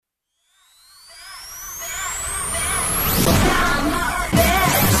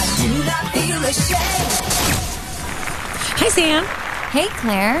Sam. Hey,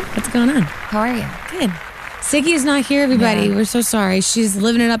 Claire. What's going on? How are you? Good. Siggy is not here, everybody. Yeah. We're so sorry. She's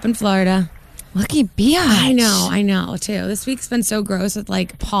living it up in Florida. Lucky biatch. I know, too. This week's been so gross with,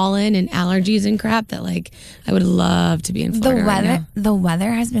 like, pollen and allergies and crap that, like, I would love to be in Florida The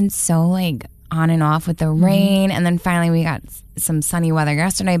weather has been so, like, on and off with the rain, and then finally we got some sunny weather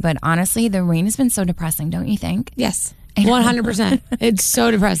yesterday, but honestly, the rain has been so depressing, don't you think? Yes. 100%. It's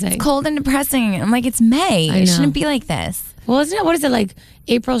so depressing. It's cold and depressing. I'm like, it's May. I It know. shouldn't be like this. Well, isn't it? What is it like?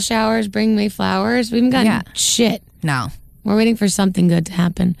 April showers bring May flowers. We haven't gotten shit. No. We're waiting for something good to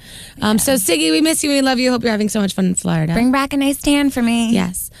happen. So, Siggy, we miss you. We love you. Hope you're having so much fun in Florida. Bring back a nice tan for me.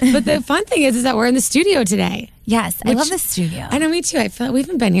 Yes. But the fun thing is that we're in the studio today. Yes. I love the studio. I know, me too. I feel like we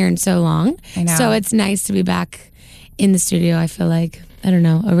haven't been here in so long. I know. So it's nice to be back in the studio. I feel like, I don't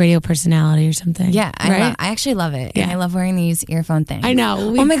know, a radio personality or something. Yeah, right? I actually love it. Yeah. And I love wearing these earphone things. I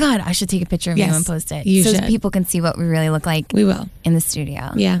know. Oh my God, I should take a picture of you Yes, and post it. you so should. people can see what we really look like We will. in the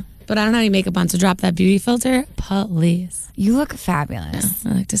studio. Yeah. But I don't have any makeup on, so drop that beauty filter, please. You look fabulous. I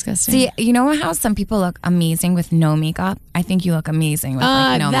look disgusting. See, you know how some people look amazing with no makeup? I think you look amazing with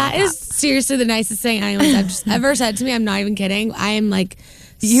like no that makeup. is seriously the nicest thing anyone's ever said to me. I'm not even kidding. I am like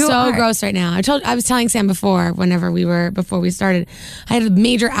You so are. gross right now. I was telling Sam before we started, I had a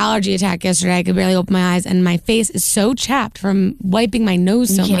major allergy attack yesterday. I could barely open my eyes, and my face is so chapped from wiping my nose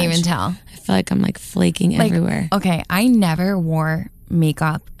so You much. can't even tell. I feel like I'm like flaking everywhere. Okay, I never wore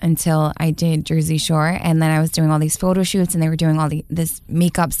makeup until I did Jersey Shore, and then I was doing all these photo shoots, and they were doing all this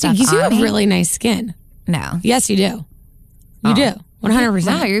makeup stuff. Because you on have me. really nice skin. No. Yes, you do. You do. 100%.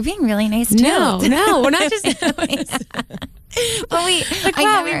 Wow, you're being really nice too. No, we're not just. But we, Like,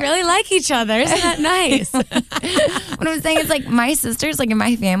 wow, we really like each other. Isn't that nice? What I'm saying is, like, my sisters, like in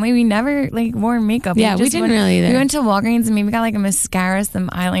my family, we never like wore makeup. Yeah, we just didn't really either. We went to Walgreens and maybe got like a mascara, some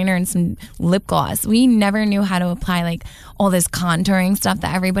eyeliner, and some lip gloss. We never knew how to apply like all this contouring stuff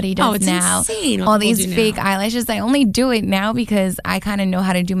that everybody does it's now. insane what All people these do fake now. eyelashes. I only do it now because I kind of know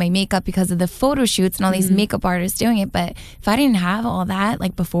how to do my makeup because of the photo shoots and all these makeup artists doing it. But if I didn't have all that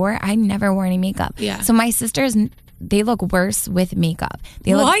like before, I never wore any makeup. Yeah. So my sisters, they look worse with makeup.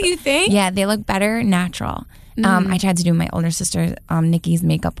 They What, look, you think? Yeah, they look better natural. I tried to do my older sister Nikki's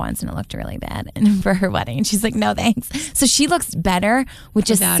makeup once, and it looked really bad for her wedding. And she's like, "No, thanks." So she looks better with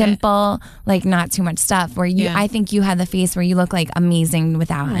just Without it. simple, like not too much stuff. Where you, Yeah. I think you have the face where you look like amazing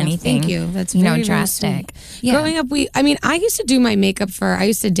without anything. Thank you. That's you very, know, very drastic. sweet. Yeah. Growing up, I used to do my makeup I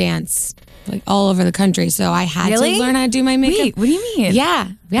used to dance like all over the country, so I had Really? to learn how to do my makeup. Wait, what do you mean? Yeah.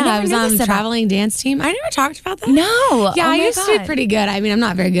 never I was knew on this a about- traveling dance team. I never talked about that. No. Yeah, Oh I my used to be God. pretty good. I mean, I'm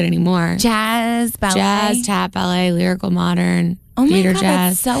not very good anymore. Jazz, ballet. Jazz, tap, ballet, lyrical, modern, Oh my theater, God,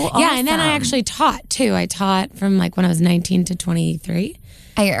 jazz. that's so Yeah, and then I awesome. actually taught too. I taught from like when I was 19 to 23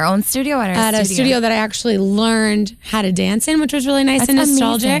 At your own studio or at a studio that I actually learned how to dance in, which was really nice That's and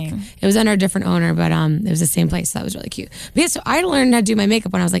nostalgic. amazing. It was under a different owner, but it was the same place. So that was really cute. But yeah, so I learned how to do my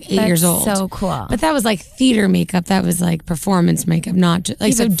makeup when I was like 8 years old. So cool. But that was like theater makeup. That was like performance makeup, not just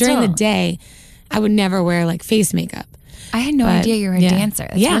like Yeah, so but during the still. day, I would never wear like face makeup. I had no But, idea you were a yeah. dancer.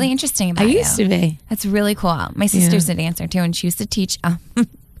 That's Yeah. really interesting about I you. used to be. That's really cool. My sister's a dancer too, and she used to teach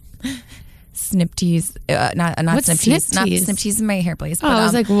snip tease. Not What's snip tease. snip tease? Not snip tease in my hair place. Oh, I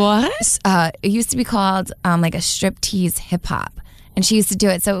was like, what? it used to be called like a strip tease hip hop, and she used to do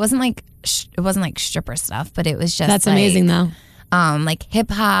it. So it wasn't like stripper stuff, but it was just That's like, amazing though. like hip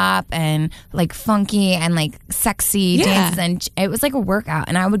hop and like funky and like sexy Yeah. dances, and it was like a workout.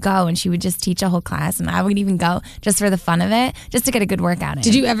 And I would go, and she would just teach a whole class, and I would even go just for the fun of it, just to get a good workout in.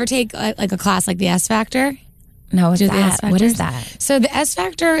 Did you ever take like a class like the S Factor? No, what's Do the S that? What is Factor? that? So the S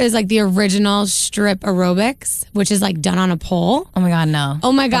Factor is like the original strip aerobics, which is like done on a pole. Oh my God, no.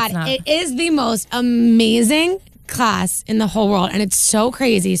 Oh my God. That's not- It is the most amazing class in the whole world. And it's so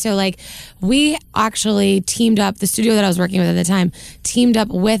crazy. So like we actually teamed up, the studio that I was working with at the time, teamed up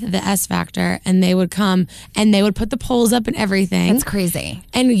with the S Factor, and they would come and they would put the poles up and everything. That's crazy.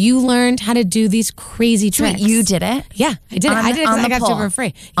 And you learned how to do these crazy Wait, tricks. you did it? Yeah, I did it. I did it 'cause I got to do it for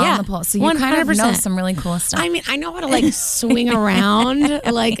free. Yeah. On the pole. So you kind of know 100%. some really cool stuff. I mean, I know how to like swing around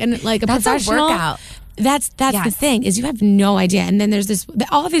like a That's a professional. workout. That's the Yes. thing is you have no idea. And then there's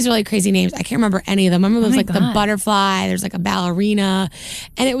all of these really crazy names. I can't remember any of them. I remember there was my like the God. butterfly. There's like a ballerina,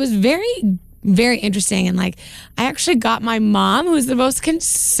 and it was very, very interesting. And like I actually got my mom, who's the most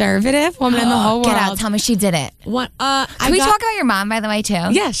conservative woman in the whole world. Get out. Tell me she did it. What? Can we talk about your mom, by the way, too?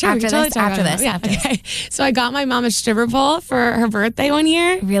 Yeah, sure. After we can this? totally talk After about this. it. Yeah. After this. Okay. So I got my mom a stripper pole for her birthday one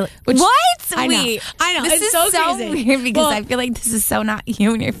year. Really? Which- What? I know. Wait. I know. This It's is so so crazy. weird because Well, I feel like this is so not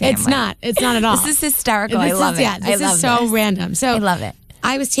you and your family. It's not. It's not at all. This is hysterical. I love it. Yeah, this I love is so this. random. So I love it.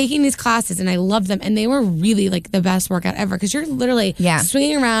 I was taking these classes and I loved them, and they were really like the best workout ever because you're literally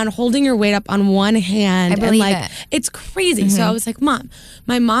swinging around, holding your weight up on one hand. I believe and like it. it's crazy. So I was like, Mom,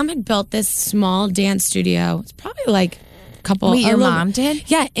 my mom had built this small dance studio. It's probably like couple. Wait, your mom did?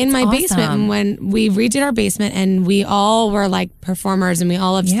 Yeah, in my basement. awesome. And when we redid our basement, and we all were like performers, and we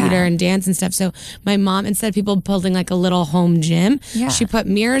all loved theater and dance and stuff. So my mom, instead of people building like a little home gym, she put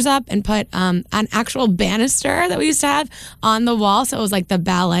mirrors up and put an actual banister that we used to have on the wall. So it was like the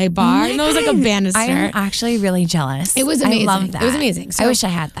ballet bar, and it was like a banister. I'm actually really jealous. It was amazing. I love that. It was amazing. So I wish I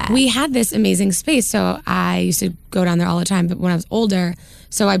had that. We had this amazing space. So I used to go down there all the time. But when I was older,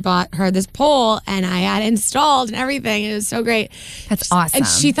 so I bought her this pole and I had installed and everything. It was so great. That's awesome. And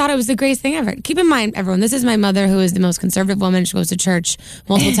she thought it was the greatest thing ever. Keep in mind, everyone, this is my mother, who is the most conservative woman. She goes to church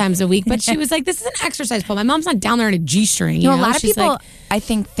multiple times a week. But she was like, this is an exercise pole. My mom's not down there in a G-string. You know, a lot of She's people, like, I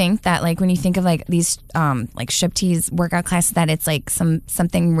think that like when you think of like these like striptease workout classes, that it's like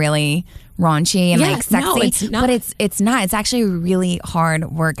something really raunchy and like sexy. No, it's not. But it's not. It's actually a really hard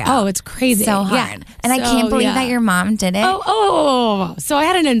workout. Oh, it's crazy. So hard. Yeah. And I can't believe that your mom did it. Oh. So I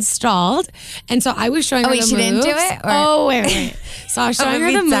had it installed. And so I was showing her the moves. she didn't do it? Or? Oh, wait. So I was showing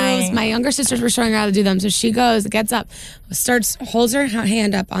her the moves. dying. My younger sisters were showing her how to do them. So she gets up, holds her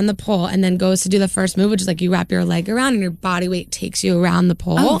hand up on the pole, and then goes to do the first move, which is like you wrap your leg around and your body weight takes you around the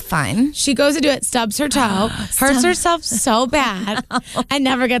pole. Oh, fine. She goes to do it, stubs her toe, hurts herself so bad, and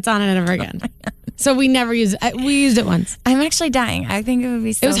never gets on it ever again. So we never used it. We used it once. I'm actually dying. I think it would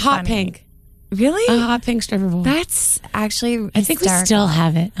be so It was hot funny. pink. Really? A hot pink stripper pole. That's actually I think we hysterical. still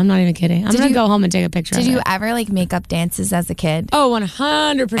have it. I'm not even kidding. I'm going to go home and take a picture of Did it. you ever like make up dances as a kid? Oh,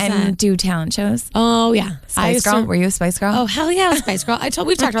 100%. And do talent shows? Oh, yeah. Spice Girl? Were you a Spice Girl? Oh, hell yeah, I was a Spice Girl.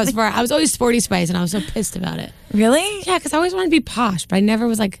 We've talked about this before. I was always Sporty Spice, and I was so pissed about it. Really? Yeah, because I always wanted to be posh, but I never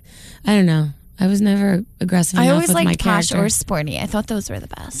was like, I don't know. I was never aggressive enough I always with my liked posh character. or sporty. I thought those were the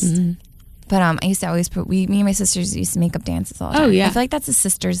best. But I used to always me and my sisters used to make up dances all the time. Oh, yeah. I feel like that's a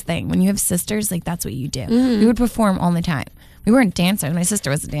sister's thing. When you have sisters, like that's what you do. We would perform all the time. We weren't dancers. My sister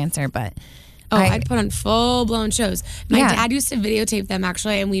was a dancer, but I'd put on full-blown shows. My Yeah. dad used to videotape them,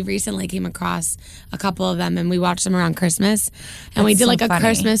 actually, and we recently came across a couple of them, and we watched them around Christmas. And we did so like a funny.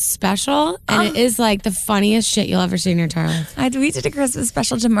 Christmas special, and it is like the funniest shit you'll ever see in your entire life. we did a Christmas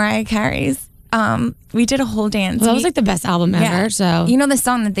special to Mariah Carey's. We did a whole dance. Well, that was like the best album ever, so. You know the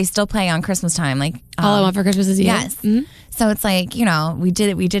song that they still play on Christmas time, like All I Want for Christmas Is You? yes. So it's like, you know, we did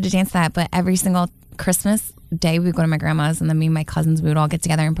a dance to that, but every single Christmas day we would go to my grandma's, and then me and my cousins, we would all get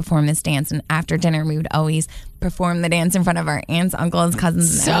together and perform this dance. And after dinner, we would always perform the dance in front of our aunts, uncles, cousins,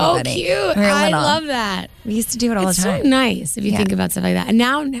 and So everybody. cute. We were I little. love that. We used to do it all It's the time. so nice if you think about stuff like that. And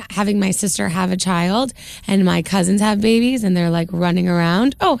now having my sister have a child and my cousins have babies and they're like running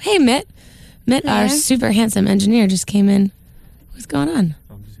around. Oh, hey, Mitt. Mitt, our super handsome engineer, just came in. What's going on?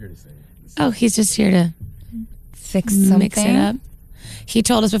 I'm just here to say. Oh, he's just here to Fix something. mix it up. He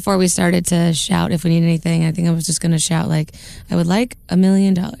told us before we started to shout if we need anything. I think I was just going to shout like, I would like $1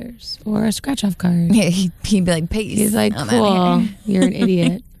 million or a scratch-off card. Yeah, he'd be like, peace. He's like, I'm cool, outta here. you're an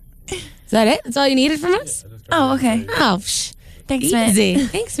idiot. Is that it? That's all you needed from us? Oh, okay. Oh, Thanks, Mitt. easy.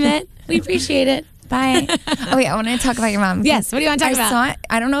 Thanks, Mitt. We appreciate it. Bye. Oh, wait, I want to talk about your mom. Yes, what do you want to talk about?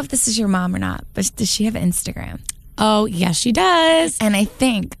 I don't know if this is your mom or not, but does she have Instagram? Oh, yes, she does. And I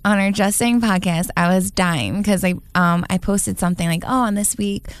think on our Just Saying podcast, I was dying because I posted something like, oh, and this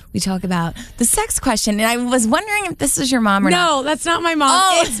week we talk about the sex question. And I was wondering if this was your mom or not. No, that's not my mom.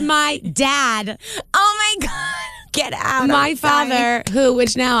 Oh. It's my dad. Oh, my God. Get out. My I'm father,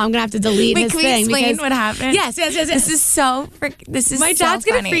 which now I'm going to have to delete Wait, his can we thing. explain because- what happened? Yes. This is so My dad's so going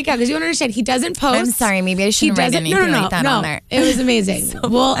to funny. freak out because you don't understand. He doesn't post. I'm sorry. Maybe I shouldn't have read anything like that on there. It was amazing.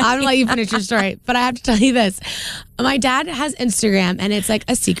 Well, I'm going to let you finish your story, but I have to tell you this. My dad has Instagram, and it's like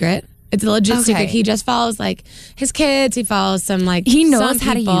a secret. It's a legit secret. He just follows like his kids. He follows some like He knows some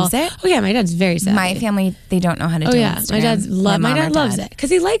how to people. use it? Oh yeah, my dad's very savvy. My family, they don't know how to do Instagram. My dad's my mom dad or loves it because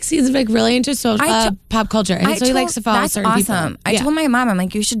he's like really into social pop culture, and so he likes to follow that's certain awesome. people. I told my mom, I'm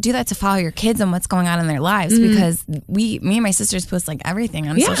like, you should do that to follow your kids and what's going on in their lives because me and my sisters post like everything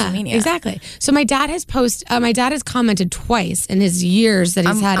on social media. Exactly. So my dad has commented twice in his years that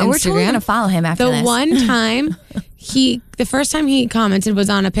he's had Instagram. We're totally gonna follow him after the this. one time the first time he commented was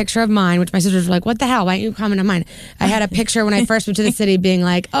on a picture of mine, which my sisters were like, what the hell? Why don't you comment on mine? I had a picture when I first moved to the city being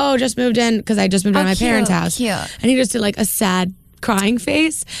like, oh, just moved in because I just moved in my parents' house. Cute. And he just did like a sad crying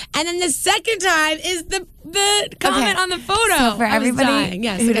face. And then the second time is the comment on the photo. So for I was everybody dying.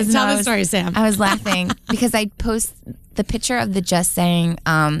 Yes, who doesn't tell know, the story, Sam. I was laughing because I post the picture of the Just Saying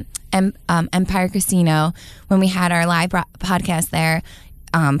Empire Casino when we had our live podcast there.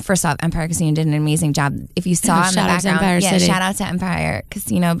 first off, Empire Casino did an amazing job. If you saw in the Shout out to background, Empire City. shout out to Empire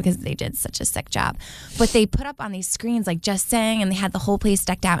Casino because they did such a sick job. But they put up on these screens like Just Saying, and they had the whole place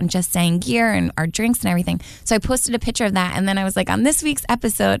decked out in Just Saying gear and our drinks and everything. So I posted a picture of that, and then I was like, on this week's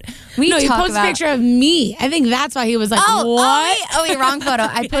episode, you posted a picture of me. I think that's why he was like, what? Oh, wait, wrong photo.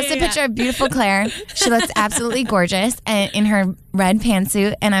 I posted a picture of beautiful Claire. She looks absolutely gorgeous and in her red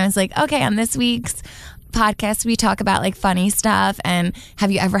pantsuit, and I was like, okay, on this week's podcast we talk about like funny stuff, and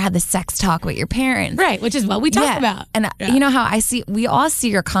have you ever had the sex talk with your parents, right, which is what we talk about. And you know how we all see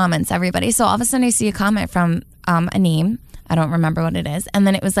your comments, everybody. So all of a sudden I see a comment from a name, I don't remember what it is, and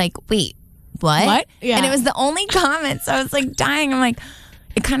then it was like, wait, what? Yeah. And it was the only comment, so I was like dying. I'm like,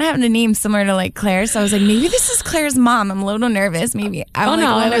 it kind of had a name similar to like Claire, so I was like, maybe this is Claire's mom. I'm a little nervous. Maybe. It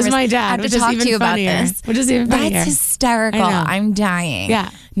was my dad. I have to talk to you about this. Which is even funnier. That's hysterical. I'm dying. Yeah.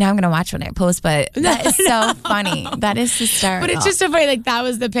 Now I'm gonna watch when I post, but that is so funny. That is hysterical. But it's just so funny. Like that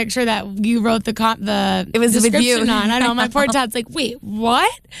was the picture that you wrote the it was with you on. I know my poor dad's like, wait, what?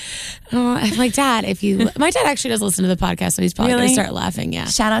 I'm like, Dad, my dad actually does listen to the podcast, so he's probably gonna start laughing. Yeah.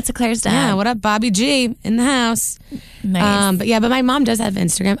 Shout out to Claire's dad. Yeah. What up, Bobby G in the house? Nice. But my mom does have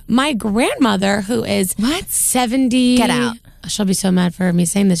Instagram. My grandmother, who is 70. Get out. She'll be so mad for me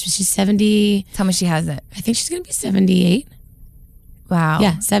saying this, but she's 70. Tell me she has it. I think she's gonna be 78. Wow.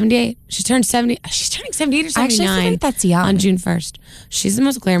 Yeah, 78. She turned 70. She's turning 78 or 79. Actually, I feel like that's young. On June 1st. She's the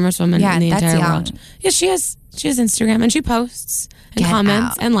most glamorous woman in the entire world. Yeah, she has Instagram, and she posts and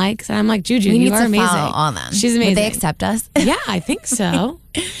comments and likes. And I'm like, Juju, you are amazing. Follow all them. She's amazing. Would they accept us? Yeah, I think so.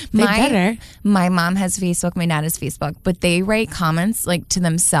 They better. My mom has Facebook. My dad has Facebook. But they write comments like to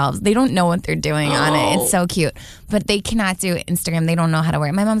themselves. They don't know what they're doing on it. It's so cute. But they cannot do Instagram. They don't know how to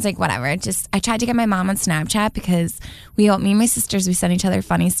work. My mom's like, whatever. I tried to get my mom on Snapchat because me and my sisters, we send each other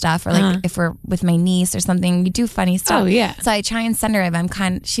funny stuff. Or like if we're with my niece or something, we do funny stuff. Oh, yeah. So I try and send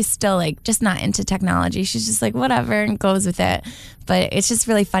her. She's still like just not into technology. She's just like, whatever, and goes with it. But it's just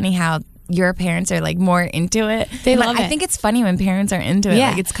really funny how your parents are like more into it. They love it. I think it's funny when parents are into it. Yeah.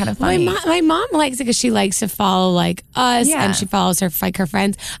 Like it's kind of funny. My mom likes it because she likes to follow like us, and she follows her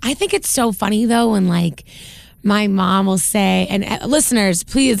friends. I think it's so funny though when like my mom will say, and listeners,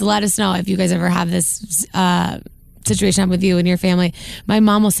 please let us know if you guys ever have this situation with you and your family. My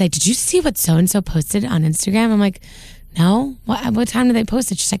mom will say, "Did you see what so and so posted on Instagram?" I'm like, no. What time did they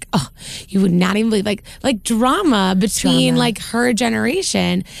post it? She's like, oh, you would not even believe like drama between like her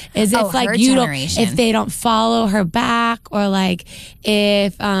generation is if like you generation. If they don't follow her back, or like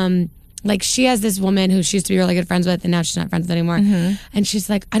if like she has this woman who she used to be really good friends with, and now she's not friends with anymore. And she's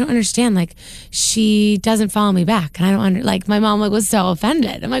like, I don't understand. Like she doesn't follow me back, and I don't like my mom like was so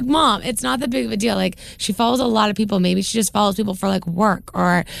offended. I'm like, Mom, it's not that big of a deal. Like she follows a lot of people. Maybe she just follows people for like work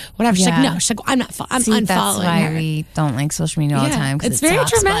or whatever. She's like, no. She's like, I'm not. I'm unfollowing that's why her. We don't like social media all the time. It's very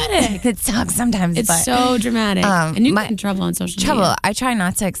dramatic. It sucks sometimes. It's so dramatic, and you get in trouble on social media. I try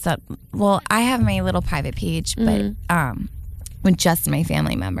not to accept. Well, I have my little private page, but with just my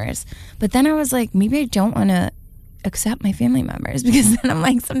family members. But then I was like, maybe I don't want to accept my family members, because then I'm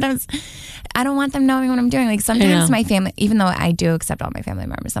like, sometimes I don't want them knowing what I'm doing. Like sometimes my family, even though I do accept all my family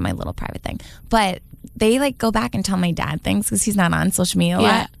members on my little private thing, but they like go back and tell my dad things because he's not on social media a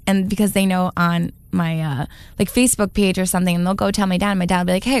lot, and because they know on my like Facebook page or something, and they'll go tell my dad, and my dad will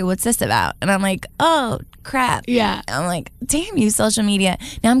be like, hey, what's this about? And I'm like, oh crap. Yeah. And I'm like, damn you, social media.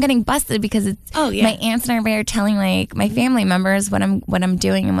 Now I'm getting busted because it's my aunts and everybody are telling like my family members what I'm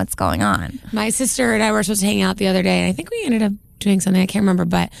doing and what's going on. My sister and I were supposed to hang out the other day, and I think we ended up doing something, I can't remember,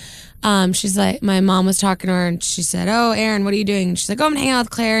 but she's like, my mom was talking to her, and she said, oh, Erin, what are you doing? And she's like, oh, I'm gonna hang out with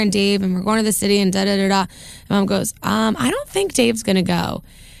Claire and Dave, and we're going to the city, and da-da-da-da. And Mom goes, I don't think Dave's gonna go.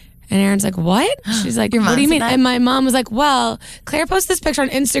 And Erin's like, what? She's like, what do you mean? And my mom was like, well, Claire posted this picture on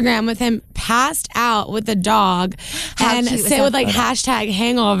Instagram with him passed out with the dog, and say with like hashtag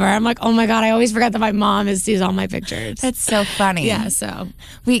hangover. I'm like, oh my God, I always forget that my mom sees all my pictures. That's so funny. Yeah, so.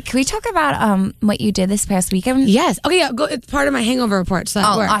 Can we talk about what you did this past weekend? Yes. Okay, yeah, it's part of my hangover report, so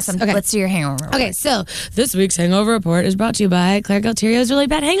that works. Awesome. Okay. Let's do your hangover report. Okay, so this week's hangover report is brought to you by Claire Galterio's Really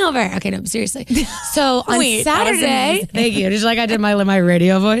Bad Hangover. Okay, no, seriously. So on Saturday, thank you. Just like I did my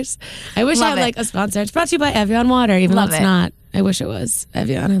radio voice. I wish I had like a sponsor. It's brought to you by Evian Water, even though it's not. I wish it was.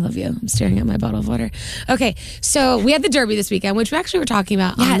 Evian, I love you. I'm staring at my bottle of water. Okay, so we had the Derby this weekend, which we actually were talking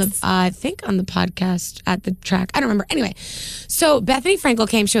about on the, I think on the podcast at the track. I don't remember. Anyway, so Bethany Frankel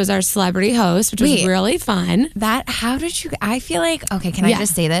came. She was our celebrity host, which was really fun. How did you, I feel like, okay, can I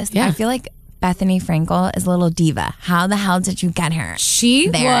just say this? Yeah. I feel like Bethany Frankel is a little diva. How the hell did you get her? She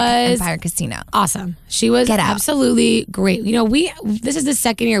there at was Empire Casino. awesome. She was absolutely great. You know, this is the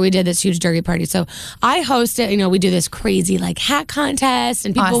second year we did this huge dirty party. So I hosted, you know, we do this crazy like hat contest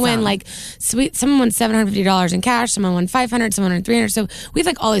and people win like someone won $750 in cash, someone won $500, someone won $300. So we have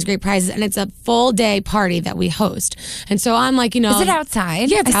like all these great prizes and it's a full day party that we host. And so I'm like, you know. Is it outside?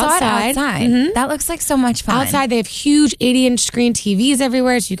 Yeah, it's I saw outside. it outside. Mm-hmm. That looks like so much fun. Outside, they have huge 80-inch screen TVs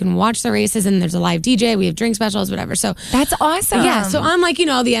everywhere so you can watch the races and there's a live DJ. We have drink specials, whatever. So that's awesome. Yeah, so I'm like, you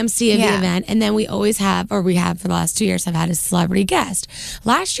know, the MC of the event. And then we always have, or we have for the last 2 years, have had a celebrity guest.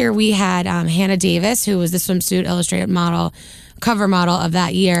 Last year, we had Hannah Davis, who was the Swimsuit Illustrated model, cover model of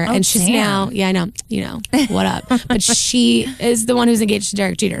that year. And she's now, I know, you know, what up. But she is the one who's engaged to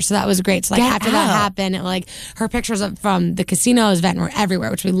Derek Jeter. So that was great. So like after that happened, like her pictures from the casino's event were everywhere,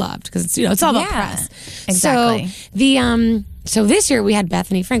 which we loved because it's, you know, it's all about press. Exactly. So so this year we had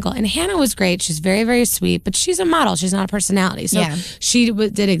Bethany Frankel and Hannah was great. She's very, very sweet, but she's a model. She's not a personality. So she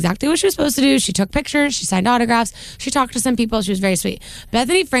did exactly what she was supposed to do. She took pictures. She signed autographs. She talked to some people. She was very sweet.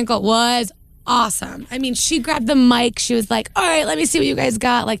 Bethany Frankel was awesome. I mean, she grabbed the mic. She was like, all right, let me see what you guys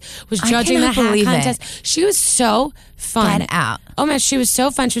got. Like, was judging the hat contest. She was so fun. Get out. Oh, man, she was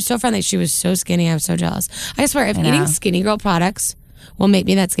so fun. She was so friendly. She was so skinny. I was so jealous. I swear, if eating Skinny Girl products will make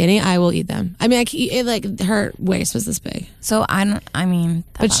me that skinny, I will eat them. I mean, like her waist was this big. So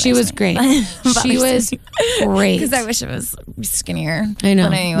but she was great. She was great. Because I wish it was skinnier. I know.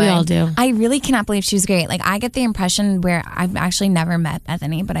 But anyway, we all do. I really cannot believe she was great. Like I get the impression where I've actually never met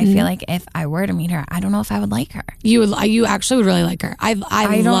Bethany, but I feel like if I were to meet her, I don't know if I would like her. You actually would really like her. I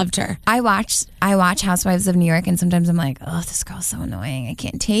loved her. I watch Housewives of New York, and sometimes I'm like, oh, this girl's so annoying. I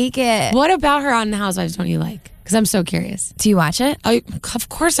can't take it. What about her on The Housewives don't you like? Because I'm so curious. Do you watch it? Of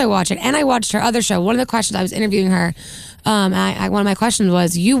course I watch it. And I watched her other show. One of the questions, I was interviewing her, one of my questions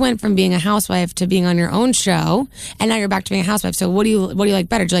was, you went from being a housewife to being on your own show, and now you're back to being a housewife. So what do you like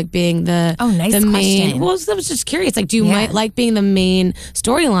better? Do you like being the main question. Well, I was just curious. Like, do you might like being the main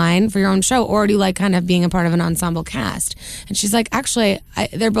storyline for your own show, or do you like kind of being a part of an ensemble cast? And she's like, actually,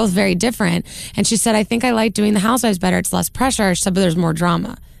 they're both very different. And she said, I think I like doing the housewives better. It's less pressure. She said, but there's more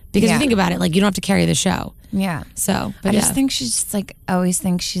drama. Because you think about it, like, you don't have to carry the show. Yeah. So, I just think she's just like, always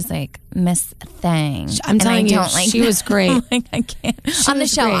thinks she's like Miss Thing. I'm telling you, she was great. Like, I can't. On the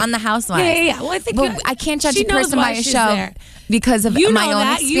show, on the Housewives. Yeah. Well, I think I can't judge a person by a show because of my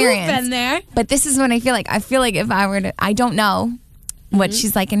own experience. You've been there. But this is what I feel like. I feel like if I were to, I don't know what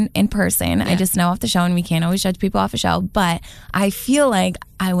she's like in person. Yeah. I just know off the show, and we can't always judge people off a show. But I feel like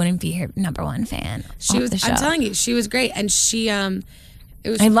I wouldn't be her number one fan. She was. The show. I'm telling you, she was great, and she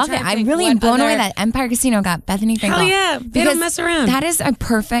I love it. I really am blown away that Empire Casino got Bethany Frankel. Hell yeah. They don't mess around. That is a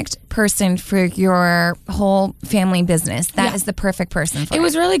perfect person for your whole family business. That is the perfect person for it. It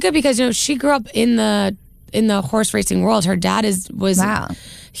was really good because, you know, she grew up in the horse racing world. Her dad was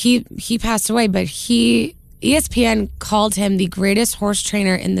he passed away, but ESPN called him the greatest horse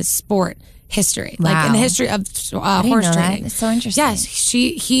trainer in the sport history, like in the history of horse training. It's so interesting. Yes,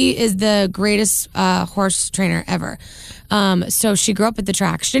 he is the greatest horse trainer ever. So she grew up at the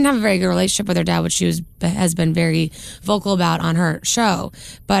track. She didn't have a very good relationship with her dad, which she has been very vocal about on her show.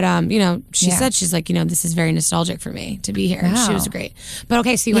 But you know, she said, she's like, you know, this is very nostalgic for me to be here. Wow. She was great. But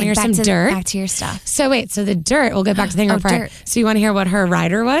okay, so you want to hear some dirt? Back to your stuff. So wait, so the dirt. We'll get back to the part. Dirt. So you want to hear what her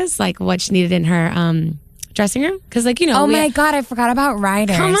rider was, like what she needed in her dressing room? Because, like, you know, oh my God, I forgot about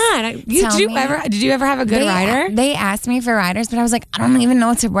riders. Come on, did you ever have a good rider? They asked me for riders, but I was like, I don't even know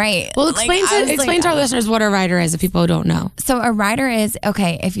what to write. Well, explain to our listeners what a rider is if people don't know. So a rider is,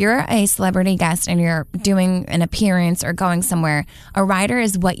 okay, if you're a celebrity guest and you're doing an appearance or going somewhere, a rider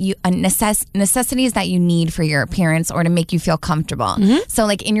is what necessities that you need for your appearance or to make you feel comfortable. Mm-hmm. So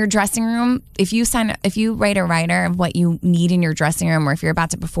like in your dressing room, if you write a rider of what you need in your dressing room, or if you're about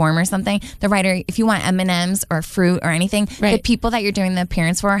to perform or something, the rider, if you want M&Ms or fruit or anything, the people that you're doing the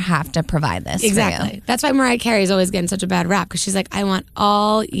appearance for have to provide this. Exactly. For you. That's why Mariah Carey is always getting such a bad rap, because she's like, I want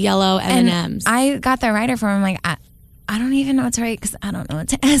all yellow M&Ms. I got the rider from him. Like, I don't even know what to write because I don't know what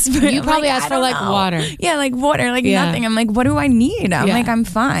to ask for. You probably asked for like water. Yeah, like water, like nothing. I'm like, what do I need? I'm like, I'm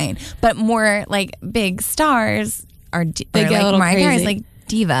fine. But more like big stars they get like a little Mariah Carey's like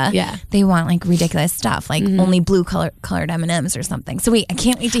diva. Yeah, they want like ridiculous stuff, like only blue colored M&Ms or something. So wait, I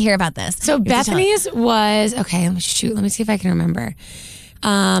can't wait to hear about this. So Bethany's was okay. Let me see if I can remember.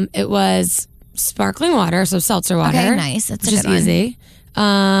 It was sparkling water, so seltzer water. Okay, nice. That's which is easy.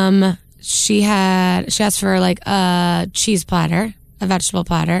 She asked for like a cheese platter, a vegetable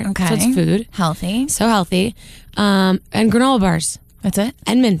platter. Okay, so it's food, healthy, so healthy. And granola bars. That's it.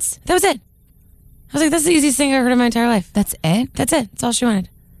 And mints. That was it. I was like, that's the easiest thing I've heard in my entire life. That's it? That's it. That's all she wanted.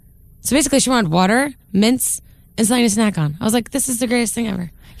 So basically, she wanted water, mints, and something to snack on. I was like, this is the greatest thing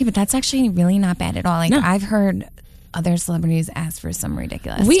ever. Yeah, but that's actually really not bad at all. Like, No. I've heard other celebrities ask for some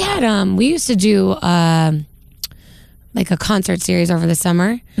ridiculous We stuff. had we used to do like a concert series over the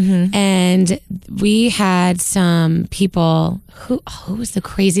summer, and we had some people who was the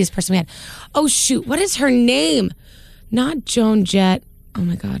craziest person we had. Oh shoot, what is her name? Not Joan Jett. Oh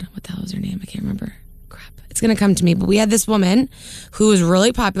my god, what the hell is her name? I can't remember. Crap, it's gonna come to me. But we had this woman who was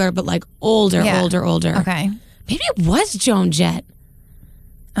really popular, but like older. Okay. Maybe it was Joan Jett.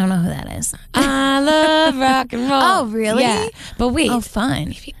 I don't know who that is. I love rock and roll. Oh, really? Yeah. But wait. Oh, fun.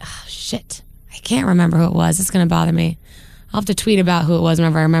 Maybe, oh, shit. I can't remember who it was. It's going to bother me. I'll have to tweet about who it was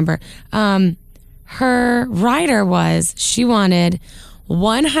whenever I remember. Her rider was, she wanted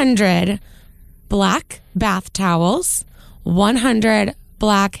 100 black bath towels, 100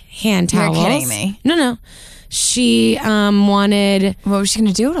 black hand You're towels. kidding me. No. She wanted, What was she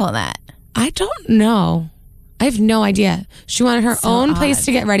going to do with all that? I don't know. I have no idea. She wanted her own place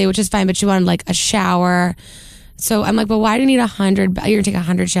to get ready, which is fine, but she wanted like a shower. So I'm like, well, why do you need 100? You're going to take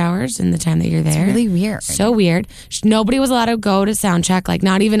 100 showers in the time that you're there. It's really weird. So weird. Nobody was allowed to go to sound check. Like,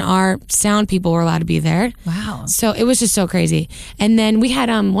 not even our sound people were allowed to be there. Wow. So it was just so crazy. And then we had,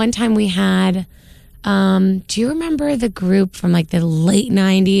 one time we had, do you remember the group from like the late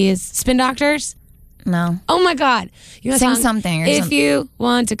 90s? Spin Doctors? No. Oh my God. You know the Sing song? something or If something. you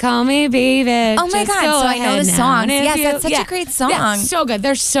want to call me baby. Oh my just God, go so I know ahead the now. songs. And if Yes, you- that's such a great song. Yeah, so good.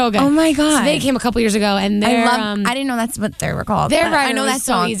 They're so good. Oh my God. So they came a couple years ago and they're, I didn't know that's what they were called. their but rider I know was that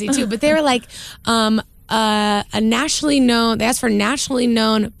so song. easy too. But they were like a nationally known, they asked for nationally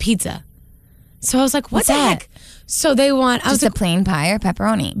known pizza. So I was like, what What's the that? heck? So they want, I was Just like, a plain pie or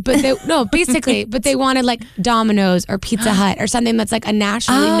pepperoni. but they, no, basically, but they wanted like Domino's or Pizza Hut or something that's like a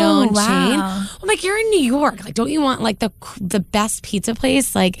nationally Oh, known wow. chain. I'm like, you're in New York. Like, don't you want like the best pizza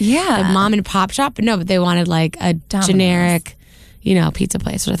place? Like, Yeah. the mom and pop shop? But no, but they wanted like a Domino's. generic, pizza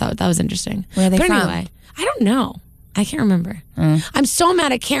place. So I thought that was interesting. Where are they but from? anyway, I don't know. I can't remember. I'm so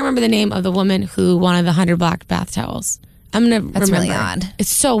mad. I can't remember the name of the woman who wanted the 100 black bath towels. I'm gonna That's remember. really odd. It's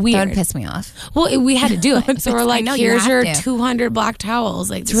so That weird. would piss me off. Well, we had to do it. So we're I like, know, you here's have your to. 200 black towels.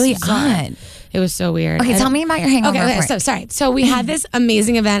 Like, It's really odd. It was so weird. Okay, I tell don't- me about your hangover Okay, report. so sorry. So we had this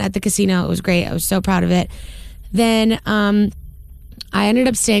amazing event at the casino. It was great. I was so proud of it. Then I ended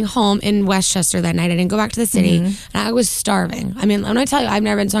up staying home in Westchester that night. I didn't go back to the city, and I was starving. I mean, when I tell you, I've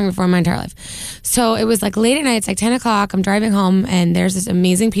never been hungry before in my entire life. So it was like late at night. It's like 10 o'clock. I'm driving home, and there's this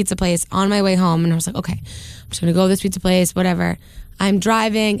amazing pizza place on my way home. And I was like, okay, I'm just going to go to this pizza place, whatever. I'm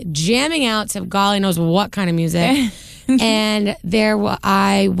driving, jamming out to golly knows what kind of music. And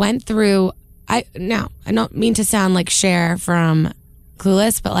I went through, I don't mean to sound like Cher from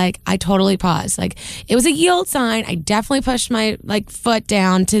Clueless, but like I totally paused. Like it was a yield sign. I definitely pushed my like foot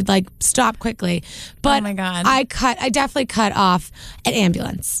down to like stop quickly. But Oh my God. I definitely cut off an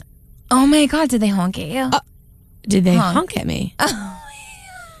ambulance. Oh my God, did they honk at you? Did they honk at me?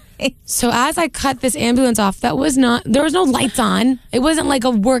 So as I cut this ambulance off, there was no lights on. It wasn't like a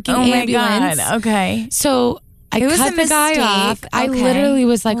working ambulance. Okay. So I It was cut a the guy mistake. off. I Okay. literally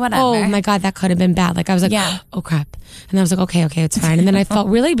was like, Whatever. oh my God, that could have been bad. Like I was like, Yeah. oh crap. And I was like, okay, it's fine. And then I felt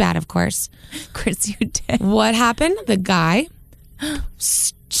really bad, of course. Chris, you did. What happened? The guy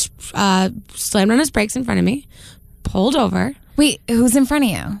slammed on his brakes in front of me, pulled over Wait, who's in front of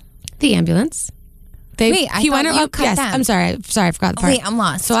you? the ambulance. Wait, I thought you cut yes, them. I'm sorry, I forgot the part. Wait, I'm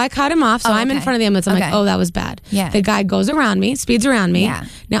lost. So I cut him off. So Oh, I'm in okay. front of the ambulance. I'm like, Okay. oh, that was bad. Yeah. The guy goes around me, speeds around me. Yeah.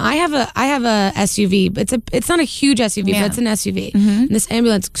 Now I have a SUV, but it's not a huge SUV, Yeah. Mm-hmm. but it's an SUV. And this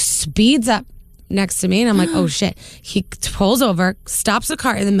ambulance speeds up next to me, and I'm like, oh shit. He pulls over, stops the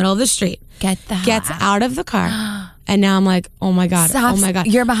car in the middle of the street, Get the hell gets out. out of the car. And now I'm like, oh my God, Stops. oh my God.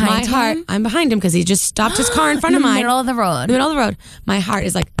 You're behind my heart, him? I'm behind him because he just stopped his car in front in of the mine. middle of the In the road. middle of the road. My heart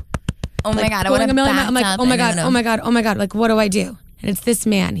is like, Oh my God, I going would a million miles. have I'm like, oh my God, oh my God, oh my God. Like, what do I do? And it's this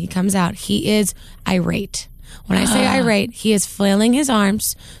man. He comes out. He is irate. When I say irate, he is flailing his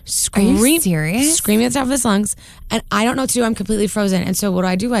arms, you serious? screaming at the top of his lungs, and I don't know what to do. I'm completely frozen. And so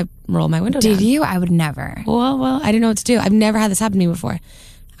what do? I roll my window down. Did you? I would never. Well, I didn't know what to do. I've never had this happen to me before.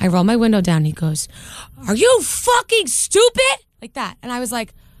 I roll my window down. He goes, "Are you fucking stupid?" Like that. And I was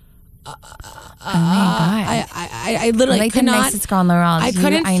like, Oh my God. I literally Like could the not. nicest girl in the world. I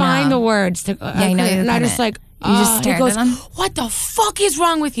couldn't find the know. words to. I know you and I just couldn't. like. You just he stared goes, at him? what the fuck is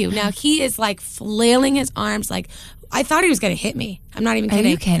wrong with you? Now he is like flailing his arms, like I thought he was gonna hit me. I'm not even Are kidding.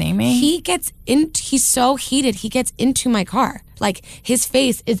 you kidding me? He gets in. He's so heated. He gets into my car. Like his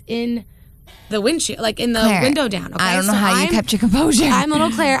face is in the windshield, like in the Claire, window down. Okay? I don't know how you kept your composure. I'm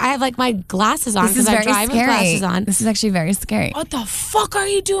little Claire. I have like my glasses on because I drive with glasses on. This is actually very scary. What the fuck are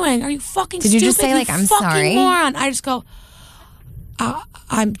you doing? Are you fucking Did stupid? you just say like, I'm fucking sorry? moron. I just go,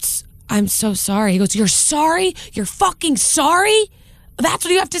 I'm so sorry. He goes, you're sorry? You're fucking sorry? That's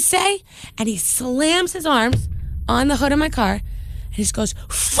what you have to say? And he slams his arms on the hood of my car and he just goes,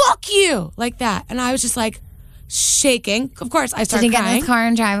 fuck you, like that. And I was just like shaking. Of course, I started Did he crying. get in his car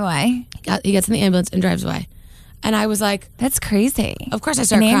and drive away? He gets in the ambulance and drives away. And I was like, That's crazy. of course I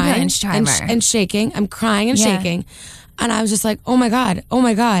started An crying ambulance driver. and shaking. I'm crying and Yeah. shaking. And I was just like, oh my God, oh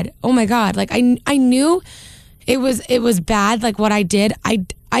my God, oh my God. Like I knew it was bad, like what I did.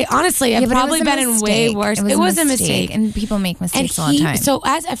 I honestly have but it probably was a been in way mistake. worse. It was a mistake. And people make mistakes all the time. So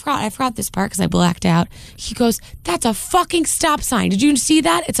as I forgot this part because I blacked out. He goes, "That's a fucking stop sign. Did you see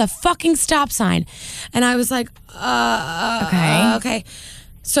that? It's a fucking stop sign." And I was like, okay.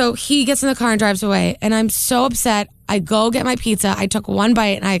 So he gets in the car and drives away, and I'm so upset. I go get my pizza. I took one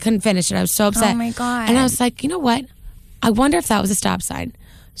bite and I couldn't finish it. I was so upset. Oh my God. And I was like, you know what? I wonder if that was a stop sign.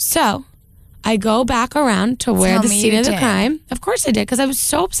 So I go back around to where Tell the me scene you of the did. crime. Of course I did, because I was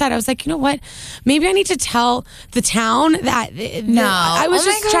so upset. I was like, you know what? Maybe I need to tell the town that. No. I was Oh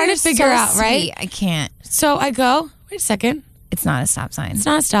my just God, trying you're to figure so out, right? sweet. I can't. So I go, wait a second. It's not a stop sign. It's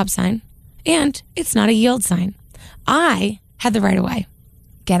not a stop sign. And it's not a yield sign. I had the right of way.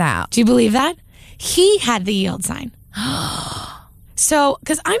 Get out. Do you believe that? He had the yield sign. So,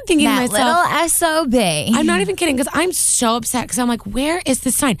 because I'm thinking to That myself, little SOB. I'm not even kidding, because I'm so upset because I'm like, where is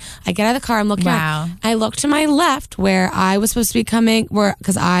the sign? I get out of the car, I'm looking Wow. around. I look to my left where I was supposed to be coming,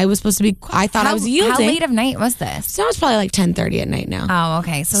 because I thought I was yielding. How late of night was this? So it's probably like 10:30 at night now. Oh,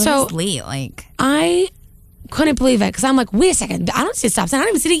 okay. So So- it's late. Like, I couldn't believe it because I'm like, wait a second, I don't see a stop sign. I don't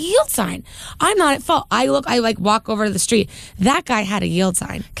even see the yield sign. I'm not at fault. I walk over to the street. That guy had a yield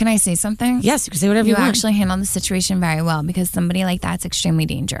sign. can I say something? Yes, you can say whatever you You want. actually handled the situation very well, because somebody like that's extremely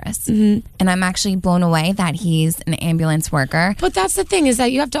dangerous. And I'm actually blown away that he's an ambulance worker. But that's the thing, is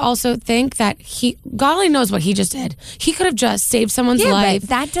that you have to also think that God only knows what he just did. He could have just saved someone's life. But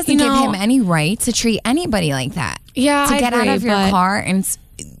that doesn't give him any right to treat anybody like that. Yeah, to I get agree, out of your but- car and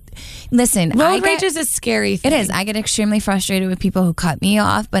listen. Road rage is a scary thing. It is. I get extremely frustrated with people who cut me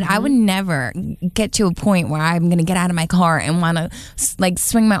off, but I would never get to a point where I'm going to get out of my car and want to like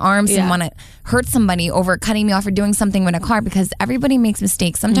swing my arms and want to hurt somebody over cutting me off or doing something with a car, because everybody makes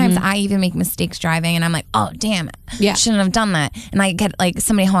mistakes. Sometimes I even make mistakes driving and I'm like, oh, damn it. Yeah. Shouldn't have done that. And I get like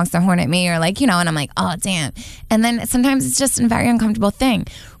somebody honks their horn at me or like, and I'm like, oh, damn. And then sometimes it's just a very uncomfortable thing.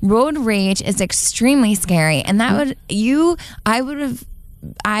 Road rage is extremely scary. And that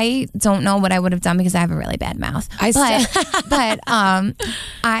I don't know what I would have done because I have a really bad mouth.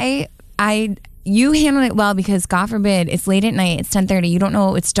 You handled it well, because God forbid it's late at night, it's 10:30, you don't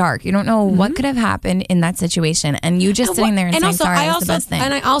know, it's dark, you don't know what could have happened in that situation, and you just sitting there and saying also, sorry is the best thing.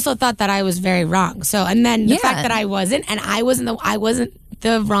 And I also thought that I was very wrong. So, and then the Yeah. fact that I wasn't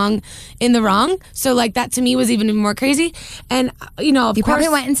the wrong in the wrong. So like that to me was even more crazy. And of You course, probably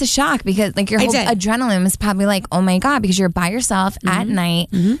went into shock because like your whole did. adrenaline was probably like, oh my God, because you're by yourself at night.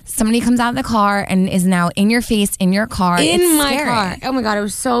 Somebody comes out of the car and is now in your face, in your car. in It's my scary. car. Oh my God, it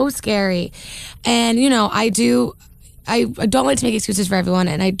was so scary. And I don't like to make excuses for everyone,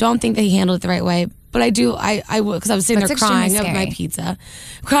 and I don't think that he handled it the right way. But I do, because I was sitting That's there crying extremely over my scary. pizza,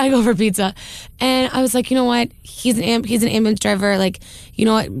 crying over pizza, and I was like, you know what? He's an ambulance driver. Like, you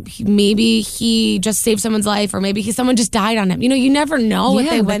know what? Maybe he just saved someone's life, or maybe someone just died on him. You never know what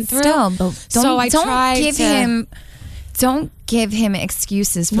Yeah, they but went through. Still, but don't give him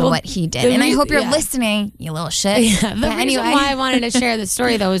excuses for what he did. And I hope you're listening, you little shit. Yeah, the But reason anyway, why I wanted to share this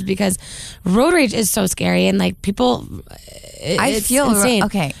story though is because road rage is so scary, and like people, it's feel insane.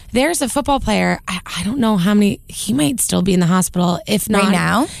 okay. There's a football player. I don't know how many. He might still be in the hospital. If not Right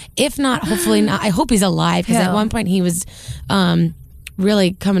now? if not, hopefully not. I hope he's alive, because at Who? one point he was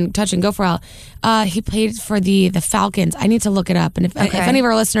really come and touch and go for a while. He played for the Falcons. I need to look it up. And if any of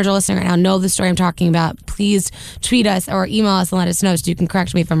our listeners are listening right now know the story I'm talking about, please tweet us or email us and let us know so you can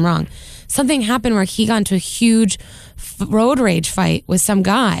correct me if I'm wrong. Something happened where he got into a huge road rage fight with some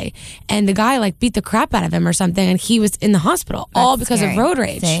guy, and the guy like beat the crap out of him or something, and he was in the hospital all because scary. of road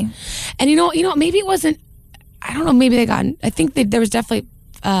rage. See? And maybe it wasn't. I don't know. Maybe they got. I think there was definitely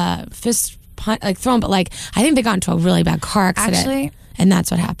fist punch, like thrown, but like I think they got into a really bad car accident. Actually, and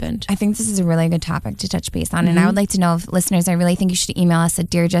that's what happened. I think this is a really good topic to touch base on. And I would like to know if listeners, I really think you should email us at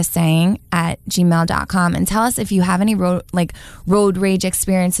dearjustsaying@gmail.com and tell us if you have any road rage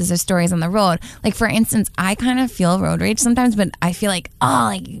experiences or stories on the road. Like, for instance, I kind of feel road rage sometimes, but I feel like,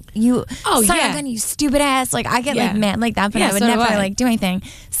 you son of a gun, you stupid ass. Like, I get like mad like that, but I would so do never I. like do anything.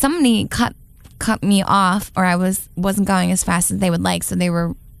 Somebody cut cut me off, or I wasn't going as fast as they would like. So they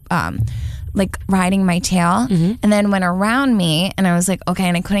were like riding my tail, and then went around me, and I was like, okay,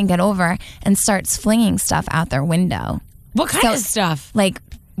 and I couldn't get over, and starts flinging stuff out their window. What kind of stuff? Like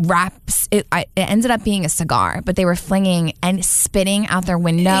wraps. It ended up being a cigar, but they were flinging and spitting out their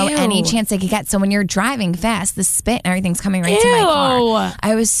window any chance they could get. So when you're driving fast, the spit and everything's coming right to my car.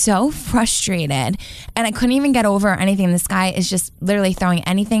 I was so frustrated, and I couldn't even get over anything. This guy is just literally throwing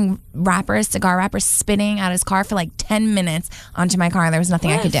anything, cigar wrappers, spitting out his car for like 10 minutes onto my car. There was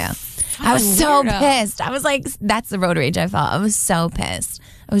nothing I could do. I was so pissed. I was like, that's the road rage I felt. I was so pissed.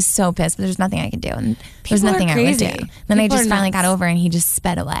 But there's nothing I could do. And there was nothing I would do. Then I just finally got over, and he just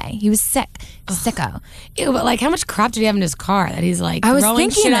sped away. He was sick. Sicko. Ew, but like, how much crap did he have in his car that he's like throwing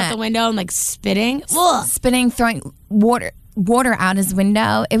shit out the window and like spitting? Spitting, throwing water out his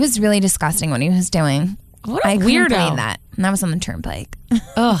window. It was really disgusting what he was doing. What a weirdo. Believe that. And that was on the Turnpike.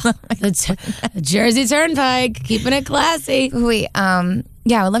 The Jersey Turnpike, keeping it classy.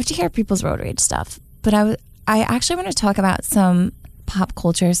 Yeah, I would love to hear people's road rage stuff. But I actually want to talk about some pop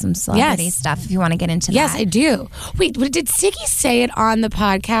culture, some celebrity stuff, if you want to get into that. Yes, I do. Wait, did Siggy say it on the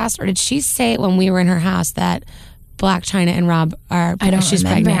podcast, or did she say it when we were in her house that Blac Chyna and Rob are she's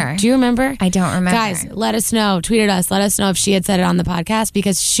pregnant? Do you remember? I don't remember. Guys, let us know. Tweet at us. Let us know if she had said it on the podcast,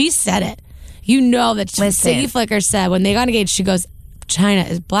 because she said it. You know that Siggy Flicker said when they got engaged, she goes,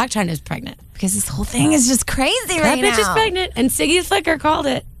 Blac Chyna is pregnant. Because this whole thing is just crazy right now. That bitch is pregnant, and Siggy Flicker called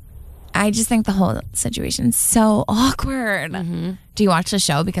it. I just think the whole situation's so awkward. Do you watch the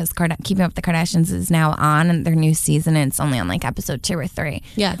show? Because Keeping Up with the Kardashians is now on, and their new season, and it's only on like episode 2 or 3.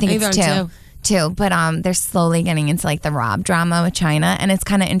 Yeah, I think it's 2. But they're slowly getting into like the Rob drama with Chyna, and it's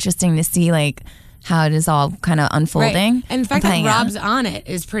kind of interesting to see like how it is all kind of unfolding. Right. And the fact that Rob's on it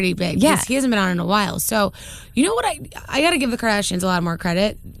is pretty big. Yeah. Because he hasn't been on in a while. So, you know what? I got to give the Kardashians a lot more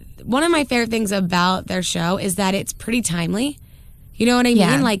credit. One of my favorite things about their show is that it's pretty timely. You know what I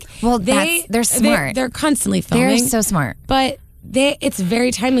mean? Like, well, they're smart. They're constantly filming. They're so smart. But it's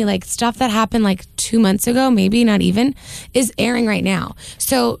very timely. Like, stuff that happened like 2 months ago, maybe not even, is airing right now.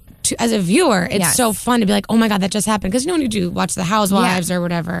 So, as a viewer, it's so fun to be like, oh my God, that just happened. Because you know when you do watch The Housewives or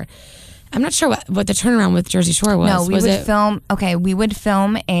whatever. I'm not sure what the turnaround with Jersey Shore was. No, we would film. Okay, we would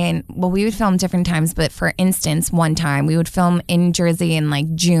film we would film different times. But for instance, one time we would film in Jersey in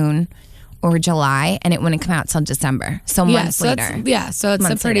like June or July, and it wouldn't come out till December. So months later. So it's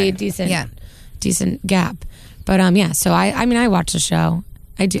a pretty decent gap. But so I watch the show.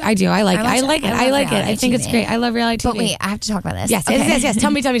 I do. I like it. I think it's great. I love reality TV. But wait, I have to talk about this. Yes.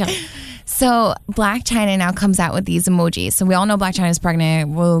 Tell me. So Blac Chyna now comes out with these emojis. So we all know Blac Chyna's pregnant.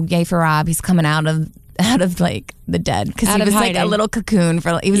 Well, yay for Rob. He's coming out of like the dead, because he was like a little cocoon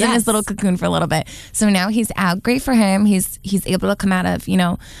he was in his little cocoon for a little bit. So now he's out. Great for him. He's able to come out of,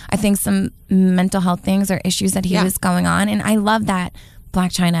 I think some mental health things or issues that he was going on. And I love that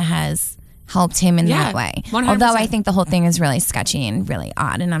Blac Chyna has helped him in that way. 100%. Although I think the whole thing is really sketchy and really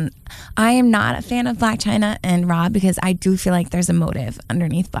odd. And I am not a fan of Blac Chyna and Rob, because I do feel like there's a motive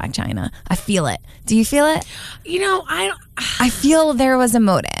underneath Blac Chyna. I feel it. Do you feel it? I feel there was a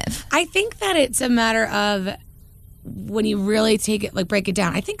motive. I think that it's a matter of when you really take it, like break it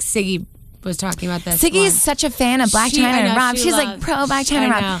down. I think Siggy was talking about this. Siggy is such a fan of Blac Chyna and Rob. She's like pro Blac Chyna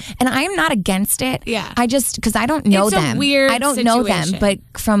and Rob. And I'm not against it. Yeah. I just, because I don't know them. It's a weird I don't know them. But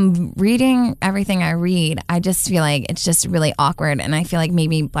from reading everything I read, I just feel like it's just really awkward. And I feel like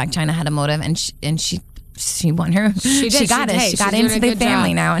maybe Blac Chyna had a motive, and she won her. She got it. She got into the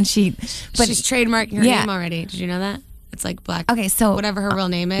family now. And she's trademarking her name already. Did you know that? It's like Black. Okay, so whatever her real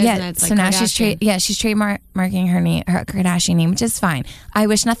name is, and it's like so now Kardashian. she's trademarking her name, her Kardashian name, which is fine. I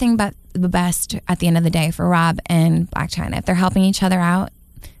wish nothing but the best at the end of the day for Rob and Blac Chyna. If they're helping each other out,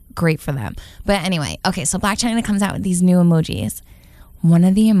 great for them. But anyway, okay, so Blac Chyna comes out with these new emojis. One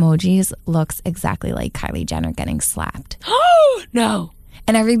of the emojis looks exactly like Kylie Jenner getting slapped. Oh no.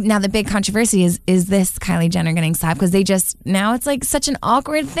 And now the big controversy is this Kylie Jenner getting slapped, because now it's like such an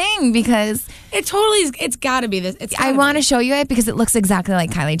awkward thing, because it's got to be this. I want to show you it because it looks exactly like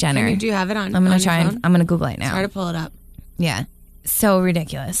Kylie Jenner. Do you have it on? I'm going to try and I'm going to Google it now. Try to pull it up. Yeah. So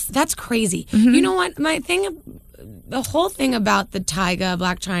ridiculous. That's crazy. Mm-hmm. You know what? The whole thing about the Tyga,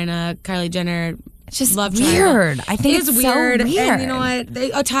 Blac Chyna, Kylie Jenner, it's just love weird. China, I think it's weird. So weird. And you know what?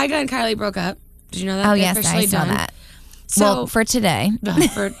 Tyga and Kylie broke up. Did you know that? Oh, yes, I saw that. So, for today.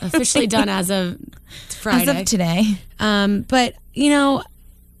 For officially done as of Friday. As of today. But,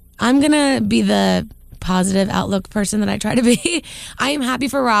 I'm going to be the positive outlook person that I try to be. I am happy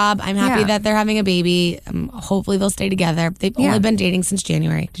for Rob. I'm happy that they're having a baby. Hopefully they'll stay together. They've only been dating since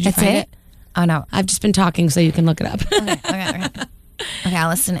January. Did you find it? Oh, no. I've just been talking so you can look it up. Okay. Okay, I'll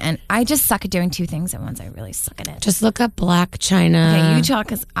listen. And I just suck at doing two things at once. I really suck at it. Just look up Black China. Okay, you talk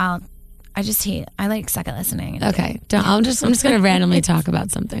because I just hate. I like suck at listening. Okay, I'm just gonna randomly talk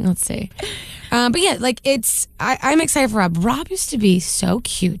about something. Let's see. But yeah, like I'm excited for Rob. Rob used to be so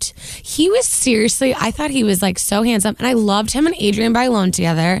cute. He was seriously. I thought he was like so handsome, and I loved him and Adrienne Bailon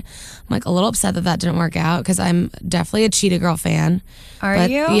together. I'm like a little upset that didn't work out because I'm definitely a Cheetah Girl fan. Are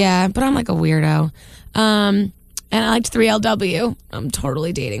you? Yeah, but I'm like a weirdo. And I liked 3LW. I'm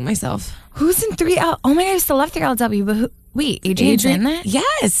totally dating myself. Who's in 3L? Oh my god, I still love 3LW. But wait, Adrienne's in that?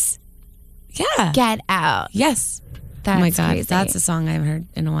 Yes. Yeah. Get out. Yes. That's oh my God. crazy. That's a song I haven't heard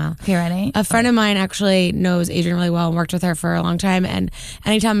in a while. Okay, ready? A friend of mine actually knows Adrienne really well and worked with her for a long time. And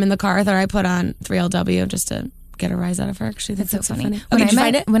anytime I'm in the car with her, I put on 3LW just to get a rise out of her. She thinks it's so funny. Okay, did you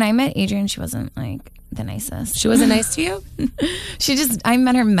find it? When I met Adrienne, she wasn't like the nicest. She wasn't nice to you? I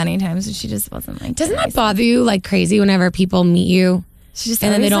met her many times and she just wasn't like. Doesn't that bother you like crazy whenever people meet you and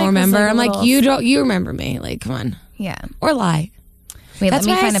then they don't remember? I'm like, you remember me. Like, come on. Yeah. Or lie. Wait, That's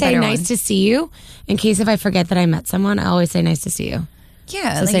let me why find I a say better nice one. to see you. In case if I forget that I met someone, I always say nice to see you.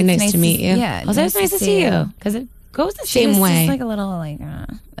 Yeah. So like, say it's nice to meet you. Yeah. I'll say it's nice to see you. Because it goes the same way. It's like a little like,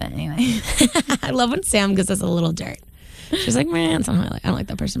 but anyway. I love when Sam gives us a little dirt. She's like, man, somehow I don't like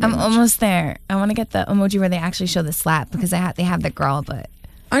that person. I'm almost there. I want to get the emoji where they actually show the slap because they have the girl, but.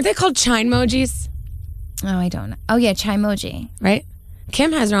 Aren't they called chine emojis? Oh, I don't know. Oh, yeah, Chimoji. Right?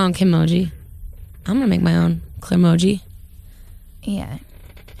 Kim has her own Kimoji. I'm going to make my own Clemoji. Yeah.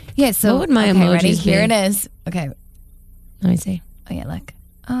 Yeah, so. What would my okay, emojis ready? be? Here it is. Okay. Let me see. Oh, yeah, look.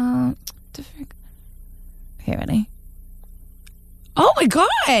 Okay, ready? Oh my God.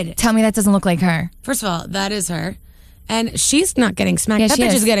 Tell me that doesn't look like her. First of all, that is her. And she's not getting smacked. Yeah, that she bitch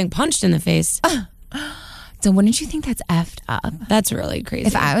is. is getting punched in the face. So wouldn't you think that's effed up? That's really crazy.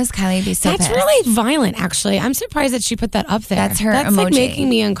 If I was Kylie, I'd be so That's pissed. really violent, actually. I'm surprised that she put that up there. That's her That's emoji. like making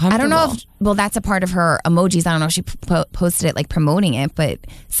me uncomfortable. I don't know if, well, that's a part of her emojis. I don't know if she posted it like promoting it, but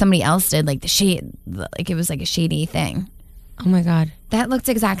somebody else did like the shade, like it was like a shady thing. Oh my God. That looked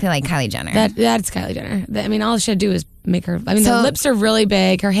exactly like Kylie Jenner. That's Kylie Jenner. I mean, all she had to do is make her. I mean, So- the lips are really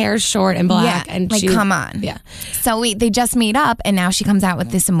big. Her hair is short and black. Yeah, and like, she, come on. Yeah. So they just made up, and now she comes out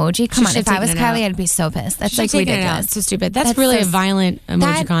with this emoji. Come on, should've if I was taken it out. Kylie, I'd be so pissed. That's She's like taking it out. ridiculous. It's so stupid. That's That's really so a violent That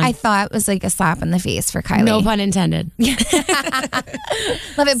emojicon. I thought was like a slap in the face for Kylie. No pun intended. Love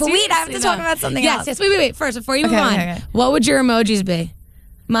it. But wait, I have to Seriously, talk though. about something yes, else. Yes, wait. First, before you move Okay, on, okay. what would your emojis be?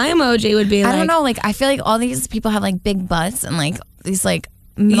 My emoji would be like. I don't know. Like, I feel like all these people have like big butts and like these like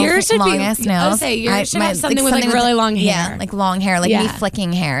Yours should be- long ass I nails. would say yours should have something with, like, really long hair. Yeah, like long hair, like me Yeah.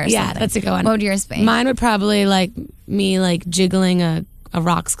 flicking hair. Or Yeah, something. that's a good one. What would yours be? Mine would probably like me like jiggling a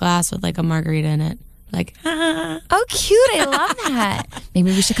rocks glass with like a margarita in it. Like, Oh, cute! I love that.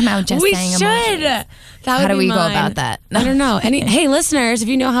 Maybe we should come out just we saying should. emojis. That would How do be we go mine. about that? I don't know. Hey, listeners, if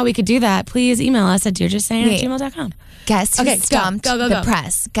you know how we could do that, please email us at Wait. dearjustsaying@gmail.com. Guess who Okay, go, stumped go, go, the go.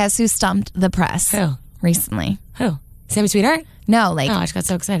 press? Guess who stumped the press? Who? Recently? Who? Sammy Sweetheart? No, like Oh, I just got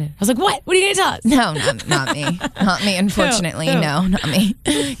so excited. I was like, what? What are you going to tell us? no, not me. Not me, unfortunately. Who? No, not me.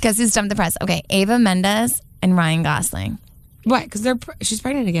 Guess who stumped the press? Okay, Ava Mendes and Ryan Gosling. What? Because she's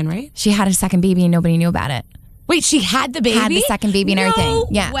pregnant again, right? She had a second baby and nobody knew about it. Wait, she had the baby? Had the second baby and everything.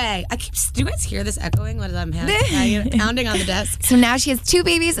 Yeah. No way. Do you guys hear this echoing? What is I'm pounding on the desk? So now she has two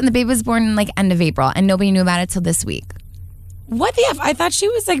babies and the baby was born in like end of April and nobody knew about it till this week. What the F? I thought she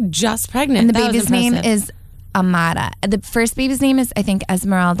was like just pregnant. And the That was baby's name impressive. is Amada. The first baby's name is, I think,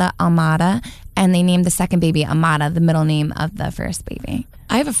 Esmeralda Amada. And they named the second baby Amada, the middle name of the first baby.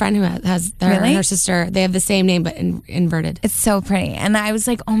 I have a friend who has her Really? and her sister. They have the same name but inverted. It's so pretty. And I was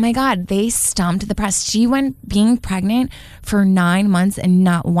like, oh my God, they stumped the press. She went being pregnant for 9 months and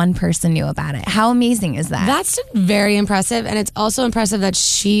not one person knew about it. How amazing is that? That's very impressive, and it's also impressive that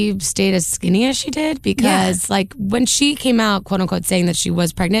she stayed as skinny as she did because, like, when she came out, quote unquote, saying that she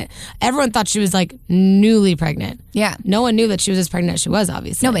was pregnant, everyone thought she was like newly pregnant. Yeah. No one knew that she was as pregnant as she was.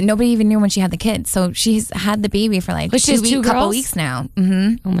 Obviously, No, but nobody even knew when she had the kid. So she's had the baby for like But she has two couple girls? weeks now. Mm-hmm.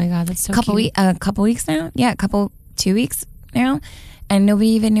 oh my God, that's so Couple cute. couple weeks now. Yeah, 2 weeks now, and nobody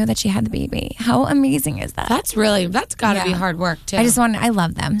even knew that she had the baby. How amazing is that? That's got to Yeah. be hard work too. I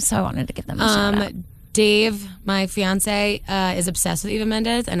love them, so I wanted to give them a shout out. Dave, my fiance, is obsessed with Eva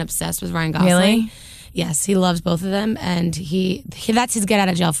Mendes and obsessed with Ryan Gosling. Really? Yes, he loves both of them, and he that's his get out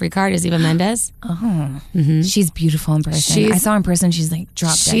of jail free card is Eva Mendes. She's beautiful in person. She's- I saw her in person. She's like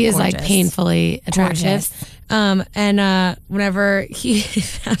drop dead She is like gorgeous. painfully attractive. Gorgeous. And whenever he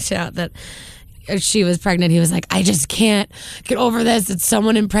found out that she was pregnant, he was like, I just can't get over this. It's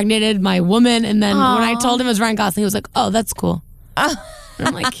someone impregnated my woman. And then when I told him it was Ryan Gosling, he was like, oh, that's cool. And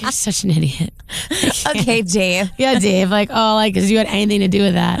I'm like, you're such an idiot. Okay, Dave. Yeah, Dave. Like, oh, like, because you had anything to do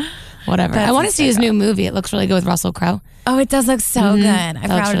with that. Whatever. That's I want to see his new movie. It looks really good with Russell Crowe. Oh, it does look so good. I forgot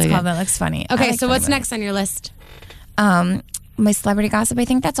what really it's called. good. That looks funny. Okay, so what's next on your list? My celebrity gossip. I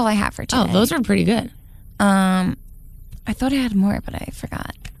think that's all I have for today. Oh, those were pretty good. I thought I had more, but I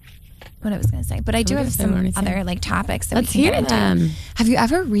forgot what I was going to say. But I do have some other like topics that Let's we can hear get into. them. Have you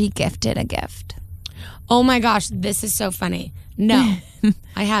ever re-gifted a gift? Oh my gosh, this is so funny. No,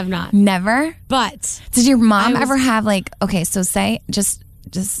 I have not. Never. But Did your mom ever have like? Okay, so say just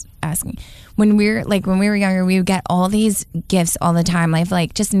asking. When we were younger, we would get all these gifts all the time,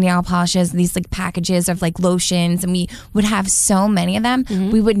 like just nail polishes, these like packages of like lotions, and we would have so many of them.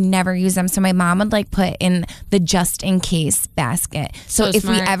 Mm-hmm. We would never use them, so my mom would like put in the just in case basket. So if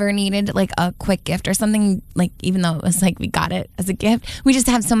we smart. ever needed like a quick gift or something, like even though it was like we got it as a gift, we just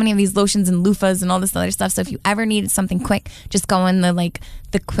have so many of these lotions and loofahs and all this other stuff. So if you ever needed something quick, just go in the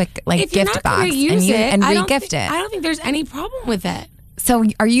quick like if you're gift not box gonna use and I don't re-gift it. I don't think there's any problem with it. So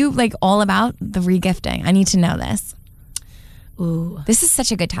are you like all about the regifting? I need to know this. Ooh. This is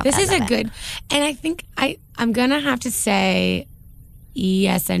such a good topic. This is a good, and I think I'm going to have to say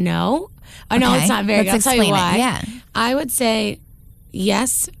yes and no. I know it's not very good. I'll tell you why. Yeah. I would say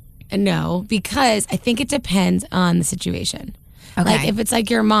yes and no because I think it depends on the situation. Okay. Like if it's like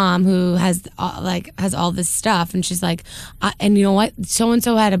your mom who has all this stuff and she's like, and you know what, so and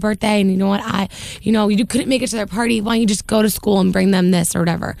so had a birthday and you know what, you couldn't make it to their party. Why don't you just go to school and bring them this or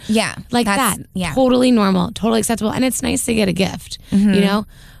whatever? Yeah, like that. Yeah, totally normal, totally acceptable, and it's nice to get a gift, you know.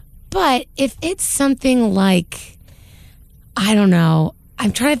 But if it's something like, I don't know,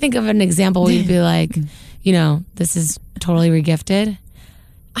 I'm trying to think of an example where you'd be like, you know, this is totally regifted.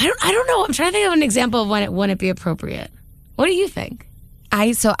 I don't know. I'm trying to think of an example of when it wouldn't be appropriate. What do you think?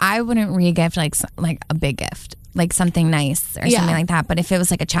 I wouldn't re-gift like a big gift, like something nice or something like that. But if it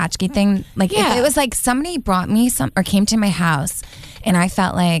was like a tchotchke thing, like if it was like somebody brought me some or came to my house and I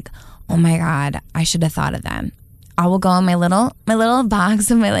felt like, oh my God, I should have thought of them. I will go in my little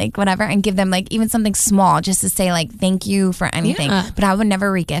box of my like whatever and give them like even something small just to say like thank you for anything. Yeah. But I would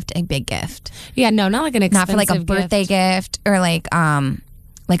never re-gift a big gift. Yeah, no, not like an expensive Not for like a birthday gift or like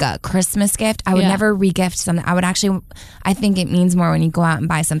a Christmas gift. I would never re-gift something. I would actually, I think it means more when you go out and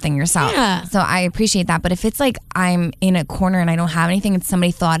buy something yourself. Yeah. So I appreciate that. But if it's like I'm in a corner and I don't have anything and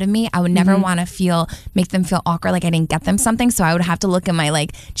somebody thought of me, I would never want to make them feel awkward like I didn't get them something. So I would have to look at my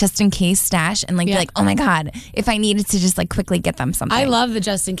like just in case stash and like be like, oh my God, if I needed to just like quickly get them something. I love the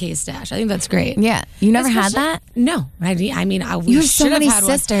just in case stash. I think that's great. Yeah. You never had that? No. I mean, we you have so should many have had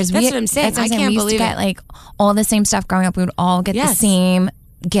sisters. One. That's what I'm saying. I can't we used believe to get like all the same stuff growing up. We would all get the same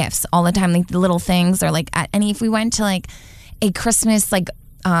gifts all the time, like the little things, or like if we went to like a Christmas like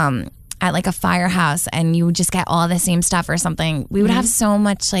at like a firehouse and you would just get all the same stuff or something, we would have so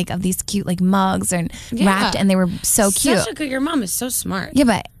much like of these cute like mugs and wrapped, and they were so cute. Your mom is so smart.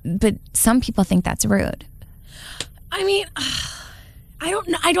 Yeah, but some people think that's rude. I mean, I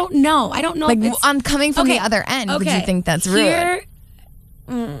don't know. Like I'm coming from the other end. Would you think that's rude?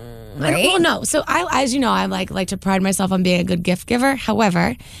 Right? Well, no. So as you know, I like to pride myself on being a good gift giver.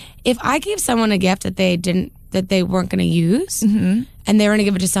 However, if I gave someone a gift that they weren't going to use, and they were going to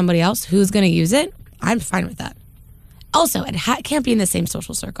give it to somebody else who's going to use it, I'm fine with that. Also, it can't be in the same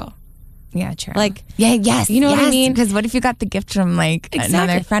social circle. Yeah, true. Like, yes, you know what I mean? Because what if you got the gift from like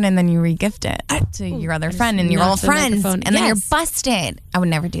another friend and then you re-gift it to your other friend and you're all friends and then you're busted? I would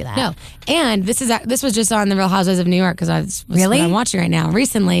never do that. No. And this was just on the Real Housewives of New York because that's what I'm watching right now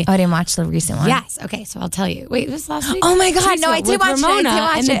recently. Oh, I didn't watch the recent one. Yes. Okay, so I'll tell you. Wait, this last week? Oh my God, no, I did watch Ramona it.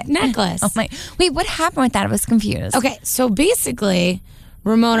 I did watch and the necklace. Oh my! Wait, what happened with that? I was confused. Okay, so basically,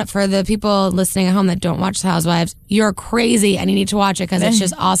 Ramona, for the people listening at home that don't watch The Housewives, you're crazy and you need to watch it because it's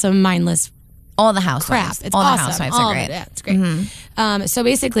just awesome, mindless all the housewives. crap. It's all awesome. the housewives are great. Yeah, it's great. So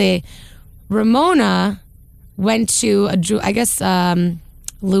basically, Ramona went to I guess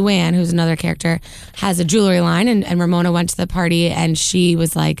Luann, who's another character, has a jewelry line, and Ramona went to the party, and she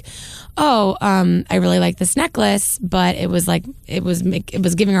was like, "Oh, I really like this necklace, but it was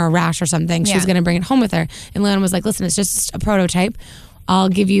giving her a rash or something. She was going to bring it home with her." And Luann was like, "Listen, it's just a prototype. I'll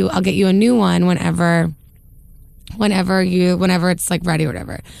get you a new one whenever it's like ready or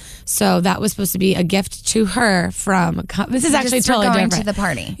whatever." So that was supposed to be a gift to her from. This is actually totally going different. to the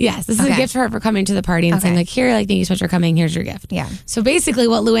party. Yes, this is a gift for her for coming to the party and saying like, "Here, like, thank you so much for coming. Here's your gift." Yeah. So basically,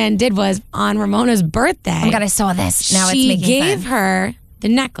 what Luann did was on Ramona's birthday. Oh my God, I saw this. Now she it's making gave sense. her the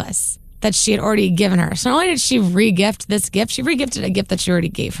necklace that she had already given her. So not only did she re-gift this gift, she re-gifted a gift that she already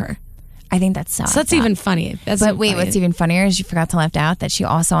gave her. I think that's so. So that's even funny. But wait, what's even funnier is you forgot to left out that she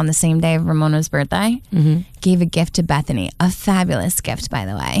also, on the same day of Ramona's birthday, gave a gift to Bethany. A fabulous gift, by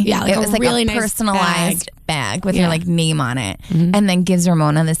the way. Yeah, like it was like really a nice personalized bag with Yeah. your like name on it, and then gives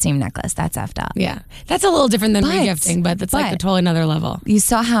Ramona the same necklace. That's effed up. Yeah, that's a little different than But- regifting, but that's like a but- totally another level. You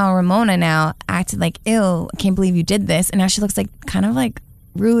saw how Ramona now acted like, ew, I can't believe you did this, and now she looks like kind of like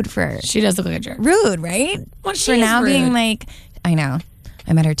rude for She does look like a jerk. rude, right? Well, for she is now being rude. like, I know.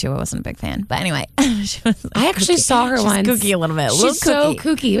 I met her too. I wasn't a big fan, but anyway, she was I actually saw her She's once. kooky a little bit. She's so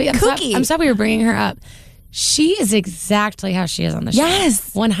kooky. Wait, Kooky. I'm sorry we were bringing her up. She is exactly how she is on the show.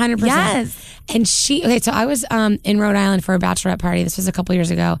 Yes. 100%. Yes. And so I was in Rhode Island for a bachelorette party. This was a couple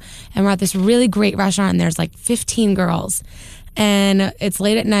years ago. And we're at this really great restaurant, and there's like 15 girls. And it's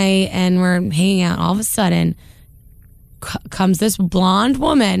late at night, and we're hanging out. All of a sudden, comes this blonde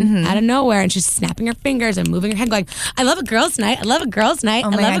woman out of nowhere, and she's snapping her fingers and moving her head going, I love a girls' night. I love a girls' night. I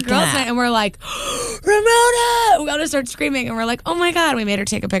my love a God, girls' get night. And we're like, Ramona! We all just start screaming, and we're like, oh my God. We made her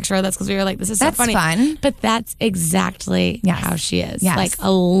take a picture of this because we were like, this is so That's funny. fun. But that's exactly Yes. how she is. Yes. Like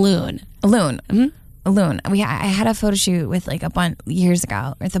a loon. A loon. A loon. I had a photo shoot with like a bunch years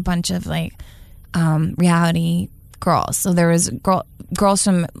ago with a bunch of like reality girls. So there was girls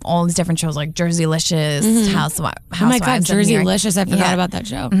from all these different shows like Jerseylicious, Housewives. Oh my God, of New York. Jerseylicious. I forgot Yeah. about that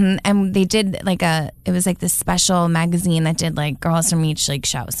show. And they did like it was like this special magazine that did like girls from each like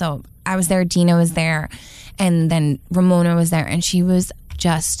show. So I was there, Dina was there, and then Ramona was there, and she was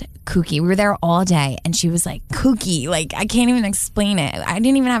just kooky. We were there all day, and she was like kooky. Like I can't even explain it. I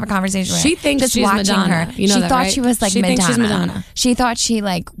didn't even have a conversation with her. She thinks just she's watching Madonna. her. You know she that, thought right? she was like She Madonna. thinks she's Madonna. She thought she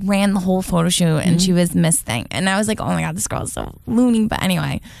like ran the whole photo shoot, and she was Miss Thing. And I was like, oh my God, this girl's so loony. But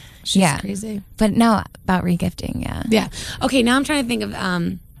anyway, She's yeah, crazy. But no, about regifting, yeah. Yeah. Okay, now I'm trying to think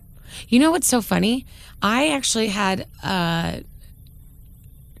of, you know what's so funny? I actually had, I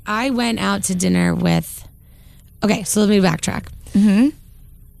went out to dinner with, okay, so let me backtrack.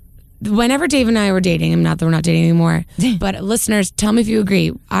 Whenever Dave and I were dating, I'm not that we're not dating anymore, but listeners, tell me if you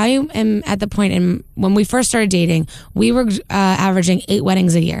agree. I am at the point when we first started dating, we were averaging 8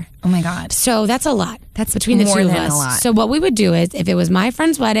 weddings a year. Oh my God. So that's a lot. That's between the more two of than us. a lot. So what we would do is, if it was my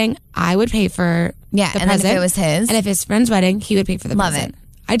friend's wedding, I would pay for Yeah, the and then if present. it was his? and if his friend's wedding, he would pay for the Love present. it.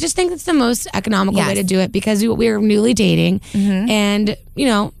 I just think it's the most economical Yes. way to do it because we were newly dating, and you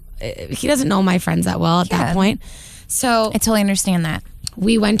know, he doesn't know my friends that well at that Yeah. point. So I totally understand that.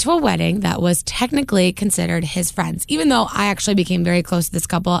 we went to a wedding that was technically considered his friends, even though I actually became very close to this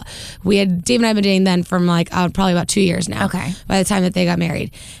couple. Dave and I had been dating then from like probably about 2 years now. Okay. By the time that they got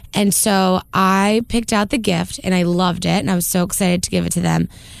married. And so I picked out the gift and I loved it and I was so excited to give it to them.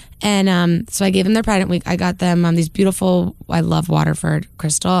 And so I gave them their present. I got them these beautiful, I love Waterford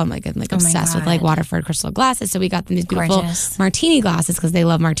crystal. I'm obsessed with God. like Waterford crystal glasses. So we got them these beautiful Gorgeous. martini glasses because they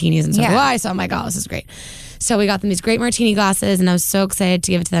love martinis and so Yeah. do I. So I'm like, oh, this is great. So we got them these great martini glasses and I was so excited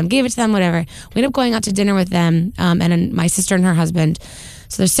to give it to them. Gave it to them, whatever. We ended up going out to dinner with them and then my sister and her husband.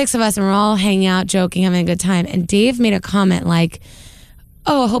 So there's 6 of us and we're all hanging out, joking, having a good time. And Dave made a comment like,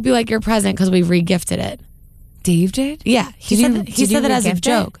 oh, I hope you like your present because we re-gifted it. Dave did? Yeah, he Did said you- that, he did you said that as a re-gift it?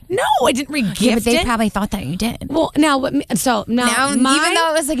 joke. No, I didn't re-gift Yeah, but they it. probably thought that you did. Well, now now Now, even though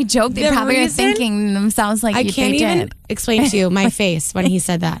it was like a joke, they the probably are reason- thinking to themselves like I they can't even did. explain to you my face when he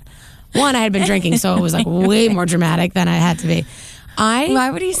said that. One, I had been drinking, so it was like way more dramatic than I had to be. Why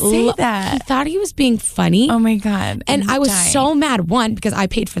would he say that? He thought he was being funny, Oh my God. and I was dying. so mad. One, because I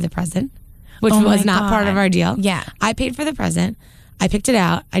paid for the present, which Oh my was not part God. of our deal. Yeah. I paid for the present. I picked it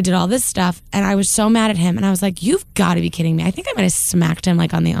out. I did all this stuff, and I was so mad at him. And I was like, "You've got to be kidding me!" I think I might have smacked him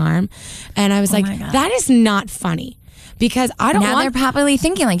like on the arm, and I was like, my God. "That is not funny." Because I don't Now want they're probably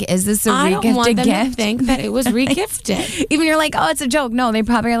thinking like, is this a I don't want regifted them gift? to think that it was regifted. Even you're like, oh, it's a joke. No, they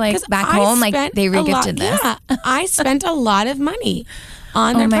probably are like back I home, like spent they a lot- regifted this. Yeah, I spent a lot of money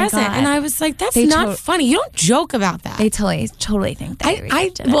on their my present, God. and I was like, "That's They not funny. You don't joke about that." They totally think that they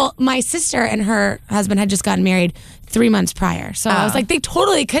regifted it. Well, my sister and her husband had just gotten married 3 months prior, so I was like, they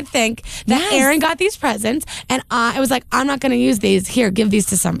totally could think that Yes. Aaron got these presents, and I was like, I'm not going to use these. Here, give these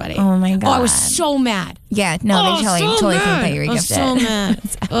to somebody. Oh, my Oh, I was God. so mad. Yeah, no, they totally think that you I was regifted so it. mad.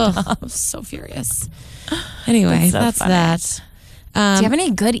 Ugh, I was so furious. Anyway, That's so that's funny. that. Do you have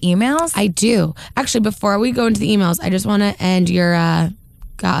any good emails? I do. Actually, before we go into the emails, I just want to end your,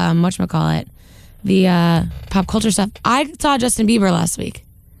 whatchamacallit, the pop culture stuff. I saw Justin Bieber last week.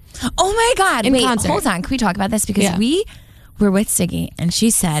 Oh my God. In Wait, concert. hold on. Can we talk about this? Because Yeah. we were with Siggy and she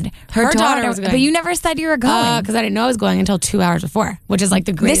said her daughter daughter was going. but you never said you were going. Because I didn't know I was going until 2 hours before, which is like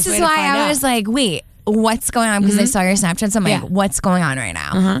the greatest This is way to why find I out. was like, wait, what's going on? Because I saw your Snapchat. So I'm like, Yeah. what's going on right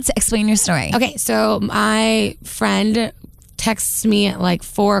now? So explain your story. Okay, so my friend texts me at like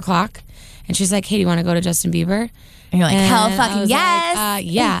 4 o'clock and she's like, hey, do you want to go to Justin Bieber? And you're like, hell And I fucking was yes. like,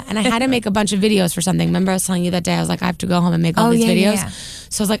 yeah. And I had to make a bunch of videos for something. Remember I was telling you that day, I was like, I have to go home and make all these videos. Yeah.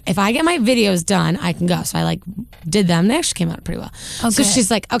 So I was like, if I get my videos done, I can go. So I like did them. They actually came out pretty well. Oh, so good. she's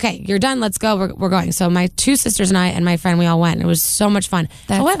like, okay, you're done. Let's go. We're going. So my 2 sisters and I and my friend, we all went. It was so much fun.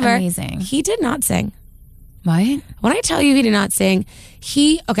 That's However, amazing. he did not sing. What? When I tell you he did not sing,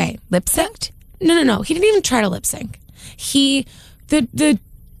 Lip synced? No. He didn't even try to lip sync. He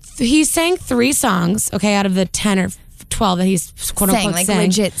sang 3 songs, okay, out of the 10 or 12 that he's quote unquote like sang.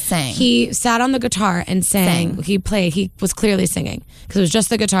 legit sang. He sat on the guitar and sang. He played. He was clearly singing because it was just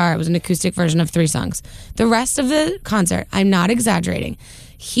the guitar. It was an acoustic version of 3 songs. The rest of the concert, I'm not exaggerating,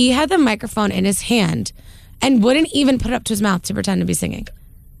 he had the microphone in his hand and wouldn't even put it up to his mouth to pretend to be singing.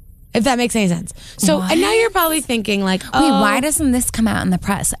 If that makes any sense. So, and now you're probably thinking like, oh, Wait, why doesn't this come out in the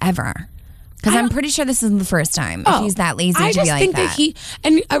press ever? Because I'm pretty sure this is the first time. If he's that lazy to be like that. I just think that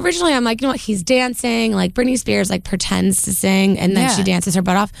and originally I'm like, you know what, he's dancing, like Britney Spears like pretends to sing and then she dances her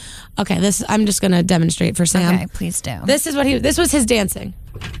butt off. Okay, I'm just gonna demonstrate for Sam. Okay, please do. This was his dancing.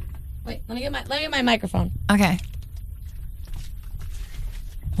 Wait, let me get my microphone. Okay.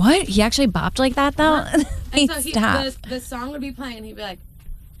 What? He actually bopped like that though? And so Stop. the song would be playing and he'd be like,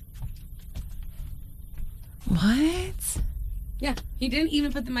 What? yeah, he didn't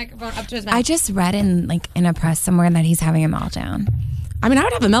even put the microphone up to his mouth. I just read in a press somewhere that he's having a meltdown. I mean, I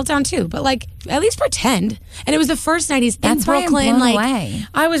would have a meltdown too, but like at least pretend. And it was the first night he's in That's why I'm Brooklyn. blown Like away.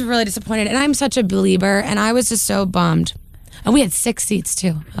 I was really disappointed, and I'm such a believer, and I was just so bummed. And we had 6 seats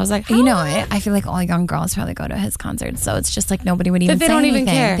too. I was like, You know what? I feel like all young girls probably go to his concerts, so it's just like nobody would even They say don't even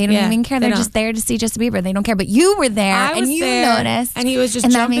anything. care. They don't Yeah, even care. they They're just don't. there to see Justin Bieber. They don't care. But you were there, I was and you there, noticed, and he was just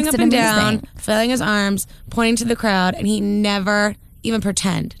and that jumping makes up it and amazing. down, flailing his arms, pointing to the crowd, and he never even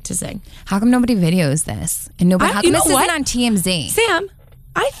pretend to sing. How come nobody videos this? And nobody. How come you know this what? isn't on TMZ? Sam,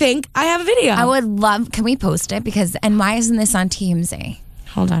 I think I have a video. I would love. Can we post it? And why isn't this on TMZ?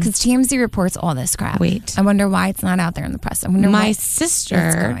 Hold on. Because TMZ reports all this crap. Wait. I wonder why it's not out there in the press. I wonder My what's sister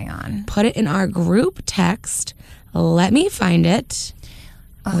going on. put it in our group text. Let me find it.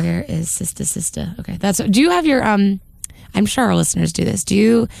 Where is Sister? Okay, do you have your I'm sure our listeners do this. Do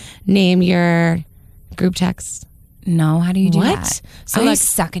you name your group text? No, how do you do What? that? So I like,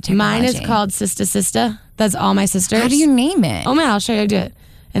 suck at technology. mine is called Sister. That's all my sisters. How do you name it? Oh man, I'll show you how to do it.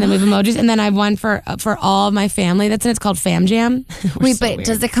 And then we have emojis, and then I have one for all of my family. That's in. It's called Fam Jam. Wait, but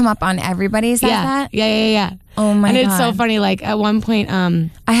does it come up on everybody's? Yeah, yeah. Oh my and god! it's so funny. Like at one point,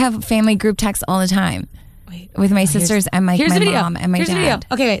 I have family group texts all the time. Wait, with my sisters and my here's the video. mom and my here's dad. The video.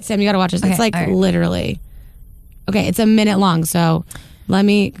 Okay, wait, Sam, you got to watch this. Okay, it's like all right. literally. Okay, it's a minute long. So let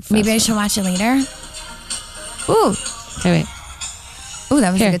me. Maybe I should watch it later. Ooh, Okay, wait. ooh,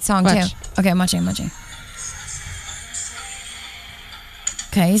 that was Here, a good song watch. too. Okay, I'm watching.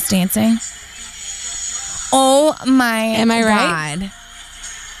 Okay, he's dancing. Oh my! Am I right? God.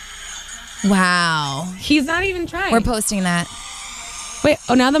 Wow. He's not even trying. We're posting that. Wait.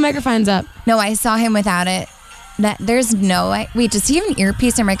 Oh, now the microphone's up. No, I saw him without it. There's no way. Wait, does he have an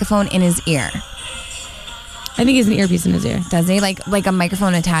earpiece or microphone in his ear? I think he has an earpiece in his ear. Does he? Like a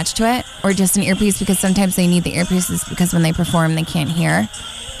microphone attached to it? Or just an earpiece? Because sometimes they need the earpieces because when they perform, they can't hear.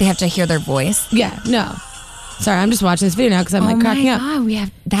 They have to hear their voice. Yeah. No. Sorry, I'm just watching this video now because I'm like cracking up. God, we have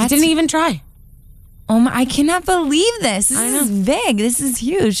He that. didn't even try. Oh my! I cannot believe this. This I know. is big. This is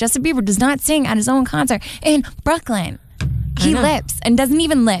huge. Justin Bieber does not sing at his own concert in Brooklyn. He know. lips and doesn't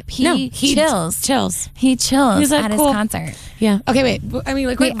even lip. He he chills. Chills. He chills He's like, at cool. his concert. Yeah. Okay, wait. I mean,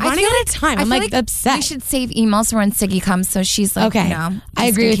 like, we're I running feel out of time. I I'm feel like upset. We should save emails for when Siggy comes, so she's like, Okay. you know, I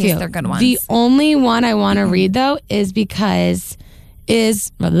just agree in with case you. They're good ones. The only one I want to read though is because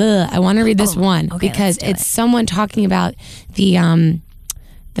I want to read this one okay, because let's do it's it. someone talking about the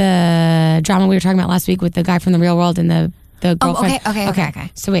drama we were talking about last week with the guy from The Real World and the girlfriend.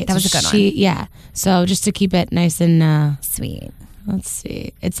 okay. So wait, That was a good one. Yeah. So just to keep it nice and Sweet. let's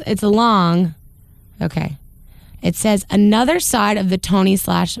see. It's long. Okay. It says another side of the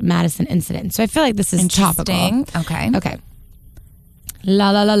Tony/Madison incident. So I feel like this is topical. Interesting. Okay. Okay.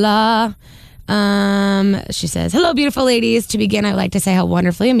 La la la la. She says, hello, beautiful ladies. To begin, I would like to say how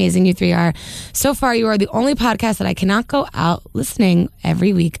wonderfully amazing you 3 are. So far, you are the only podcast that I cannot go out listening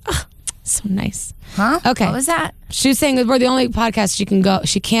every week. Oh, so nice. Huh? Okay. What was that? She was saying that we're the only podcast she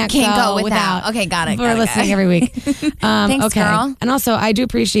can't go without. Okay, got it. We're listening every week. Thanks, okay. girl. And also, I do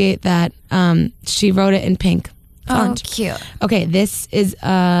appreciate that she wrote it in pink. Oh, Font. cute. Okay, this is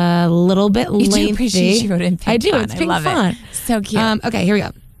a little bit lengthy. You do appreciate she wrote it in pink I do. font. It's I pink love font. it. So cute. Okay, here we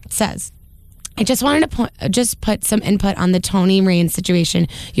go. It says, I just wanted to put some input on the Tony Raines situation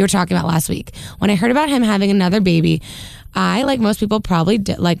you were talking about last week. When I heard about him having another baby, I, like most people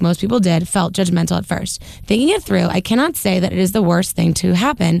did, felt judgmental at first. Thinking it through, I cannot say that it is the worst thing to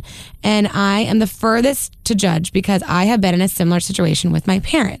happen, and I am the furthest to judge because I have been in a similar situation with my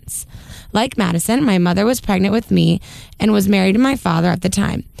parents. Like Madison, my mother was pregnant with me and was married to my father at the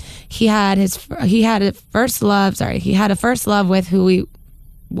time. He had a first love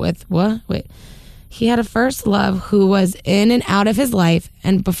who was in and out of his life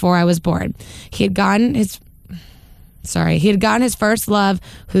and before I was born. He had gotten his first love,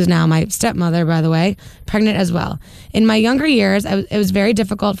 who's now my stepmother, by the way, pregnant as well. In my younger years, it was very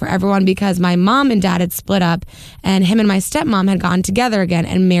difficult for everyone because my mom and dad had split up and him and my stepmom had gotten together again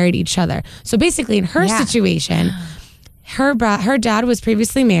and married each other. So basically in her situation, her dad was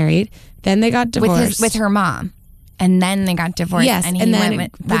previously married, then they got divorced. With her mom. And then they got divorced, yes, and he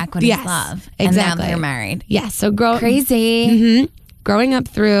went back with his love. Exactly. And now they're married. Yes. So crazy. Mm-hmm, growing up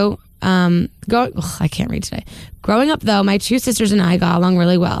through... I can't read today. Growing up, though, my two sisters and I got along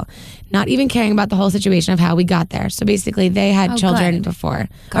really well, not even caring about the whole situation of how we got there. So basically, they had children before,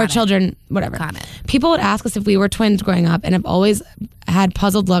 children, whatever. Got it. People would ask us if we were twins growing up, and have always had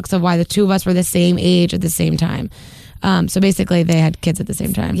puzzled looks of why the two of us were the same age at the same time. So basically, they had kids at the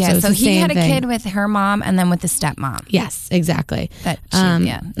same time. Yeah, so he had a kid with her mom and then with the stepmom. Yes, exactly. That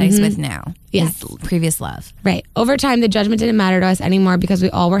he's with now. Yes. His previous love. Right. Over time, the judgment didn't matter to us anymore because we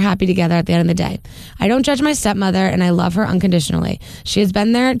all were happy together at the end of the day. I don't judge my stepmother, and I love her unconditionally. She has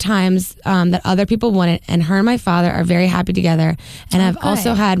been there at times that other people wouldn't, and her and my father are very happy together. And I've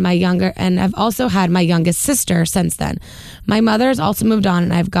also had my youngest sister since then. My mother has also moved on,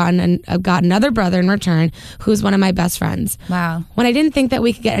 and I've got another brother in return who's one of my best friends. Wow. When I didn't think that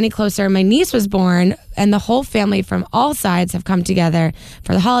we could get any closer, my niece was born, and the whole family from all sides have come together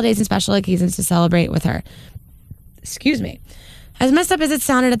for the holidays and special occasions to celebrate with her. Excuse me. As messed up as it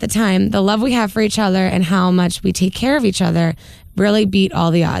sounded at the time, the love we have for each other and how much we take care of each other really beat all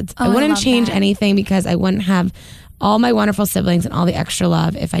the odds. I wouldn't change anything because I wouldn't have all my wonderful siblings and all the extra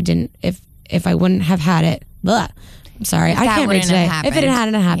love if I wouldn't have had it. Blah. I'm sorry. I can't read today. If it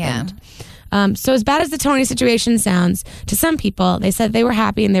hadn't happened. So as bad as the Tony situation sounds, to some people, they said they were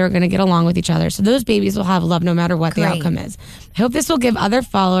happy and they were going to get along with each other. So those babies will have love no matter what the outcome is. I hope this will give other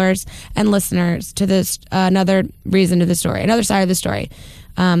followers and listeners to this another side of the story.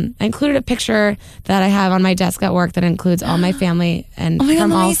 I included a picture that I have on my desk at work that includes all my family and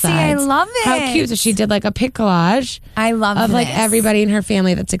from all sides. I love it. How cute. So she did like a pic collage. I love of this. Like everybody in her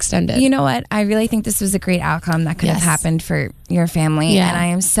family that's extended. You know what? I really think this was a great outcome that could have happened for your family. Yeah. And I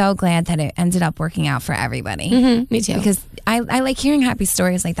am so glad that it ended up working out for everybody. Mm-hmm. Me too. Because I like hearing happy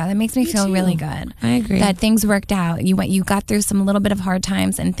stories like that. That makes me feel really good. I agree. That things worked out. You got through some little bit of hard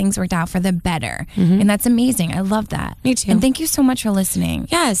times and things worked out for the better. Mm-hmm. And that's amazing. I love that. Me too. And thank you so much for listening.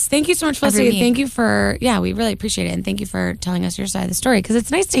 Yes. Thank you so much for listening. Thank you for, we really appreciate it. And thank you for telling us your side of the story because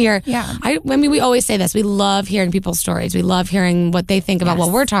it's nice to hear. Yeah. I mean, we always say this. We love hearing people's stories. We love hearing what they think about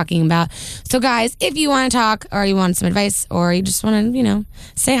what we're talking about. So guys, if you want to talk or you want some advice or you just want to,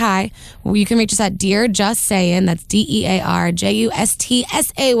 say hi, you can reach us at Dear Just Sayin. That's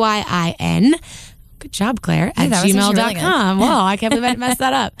DearJustSayin. Good job, Claire, at gmail.com. Whoa, I can't believe I messed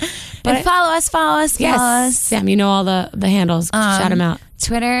that up. But follow us. Yes. Sam, you know all the handles. Shout them out.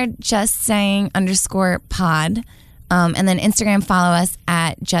 Twitter, Just Saying _pod. And then Instagram, follow us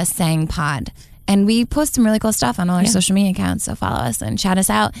at Just Saying Pod. And we post some really cool stuff on all our social media accounts. So follow us and shout us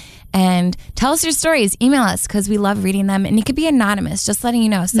out and tell us your stories. Email us because we love reading them. And it could be anonymous, just letting you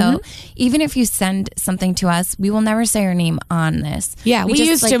know. So even if you send something to us, we will never say your name on this. Yeah, we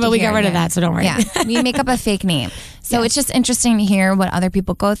used to, but we got rid of that. So don't worry. Yeah, we make up a fake name. So it's just interesting to hear what other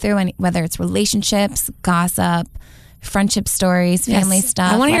people go through and whether it's relationships, gossip, friendship stories, family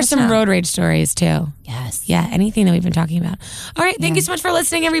stuff. I want to hear some road rage stories too. Yes. Yeah, anything that we've been talking about. All right, thank you so much for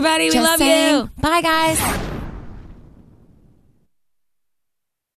listening, everybody. We love you. Bye, guys.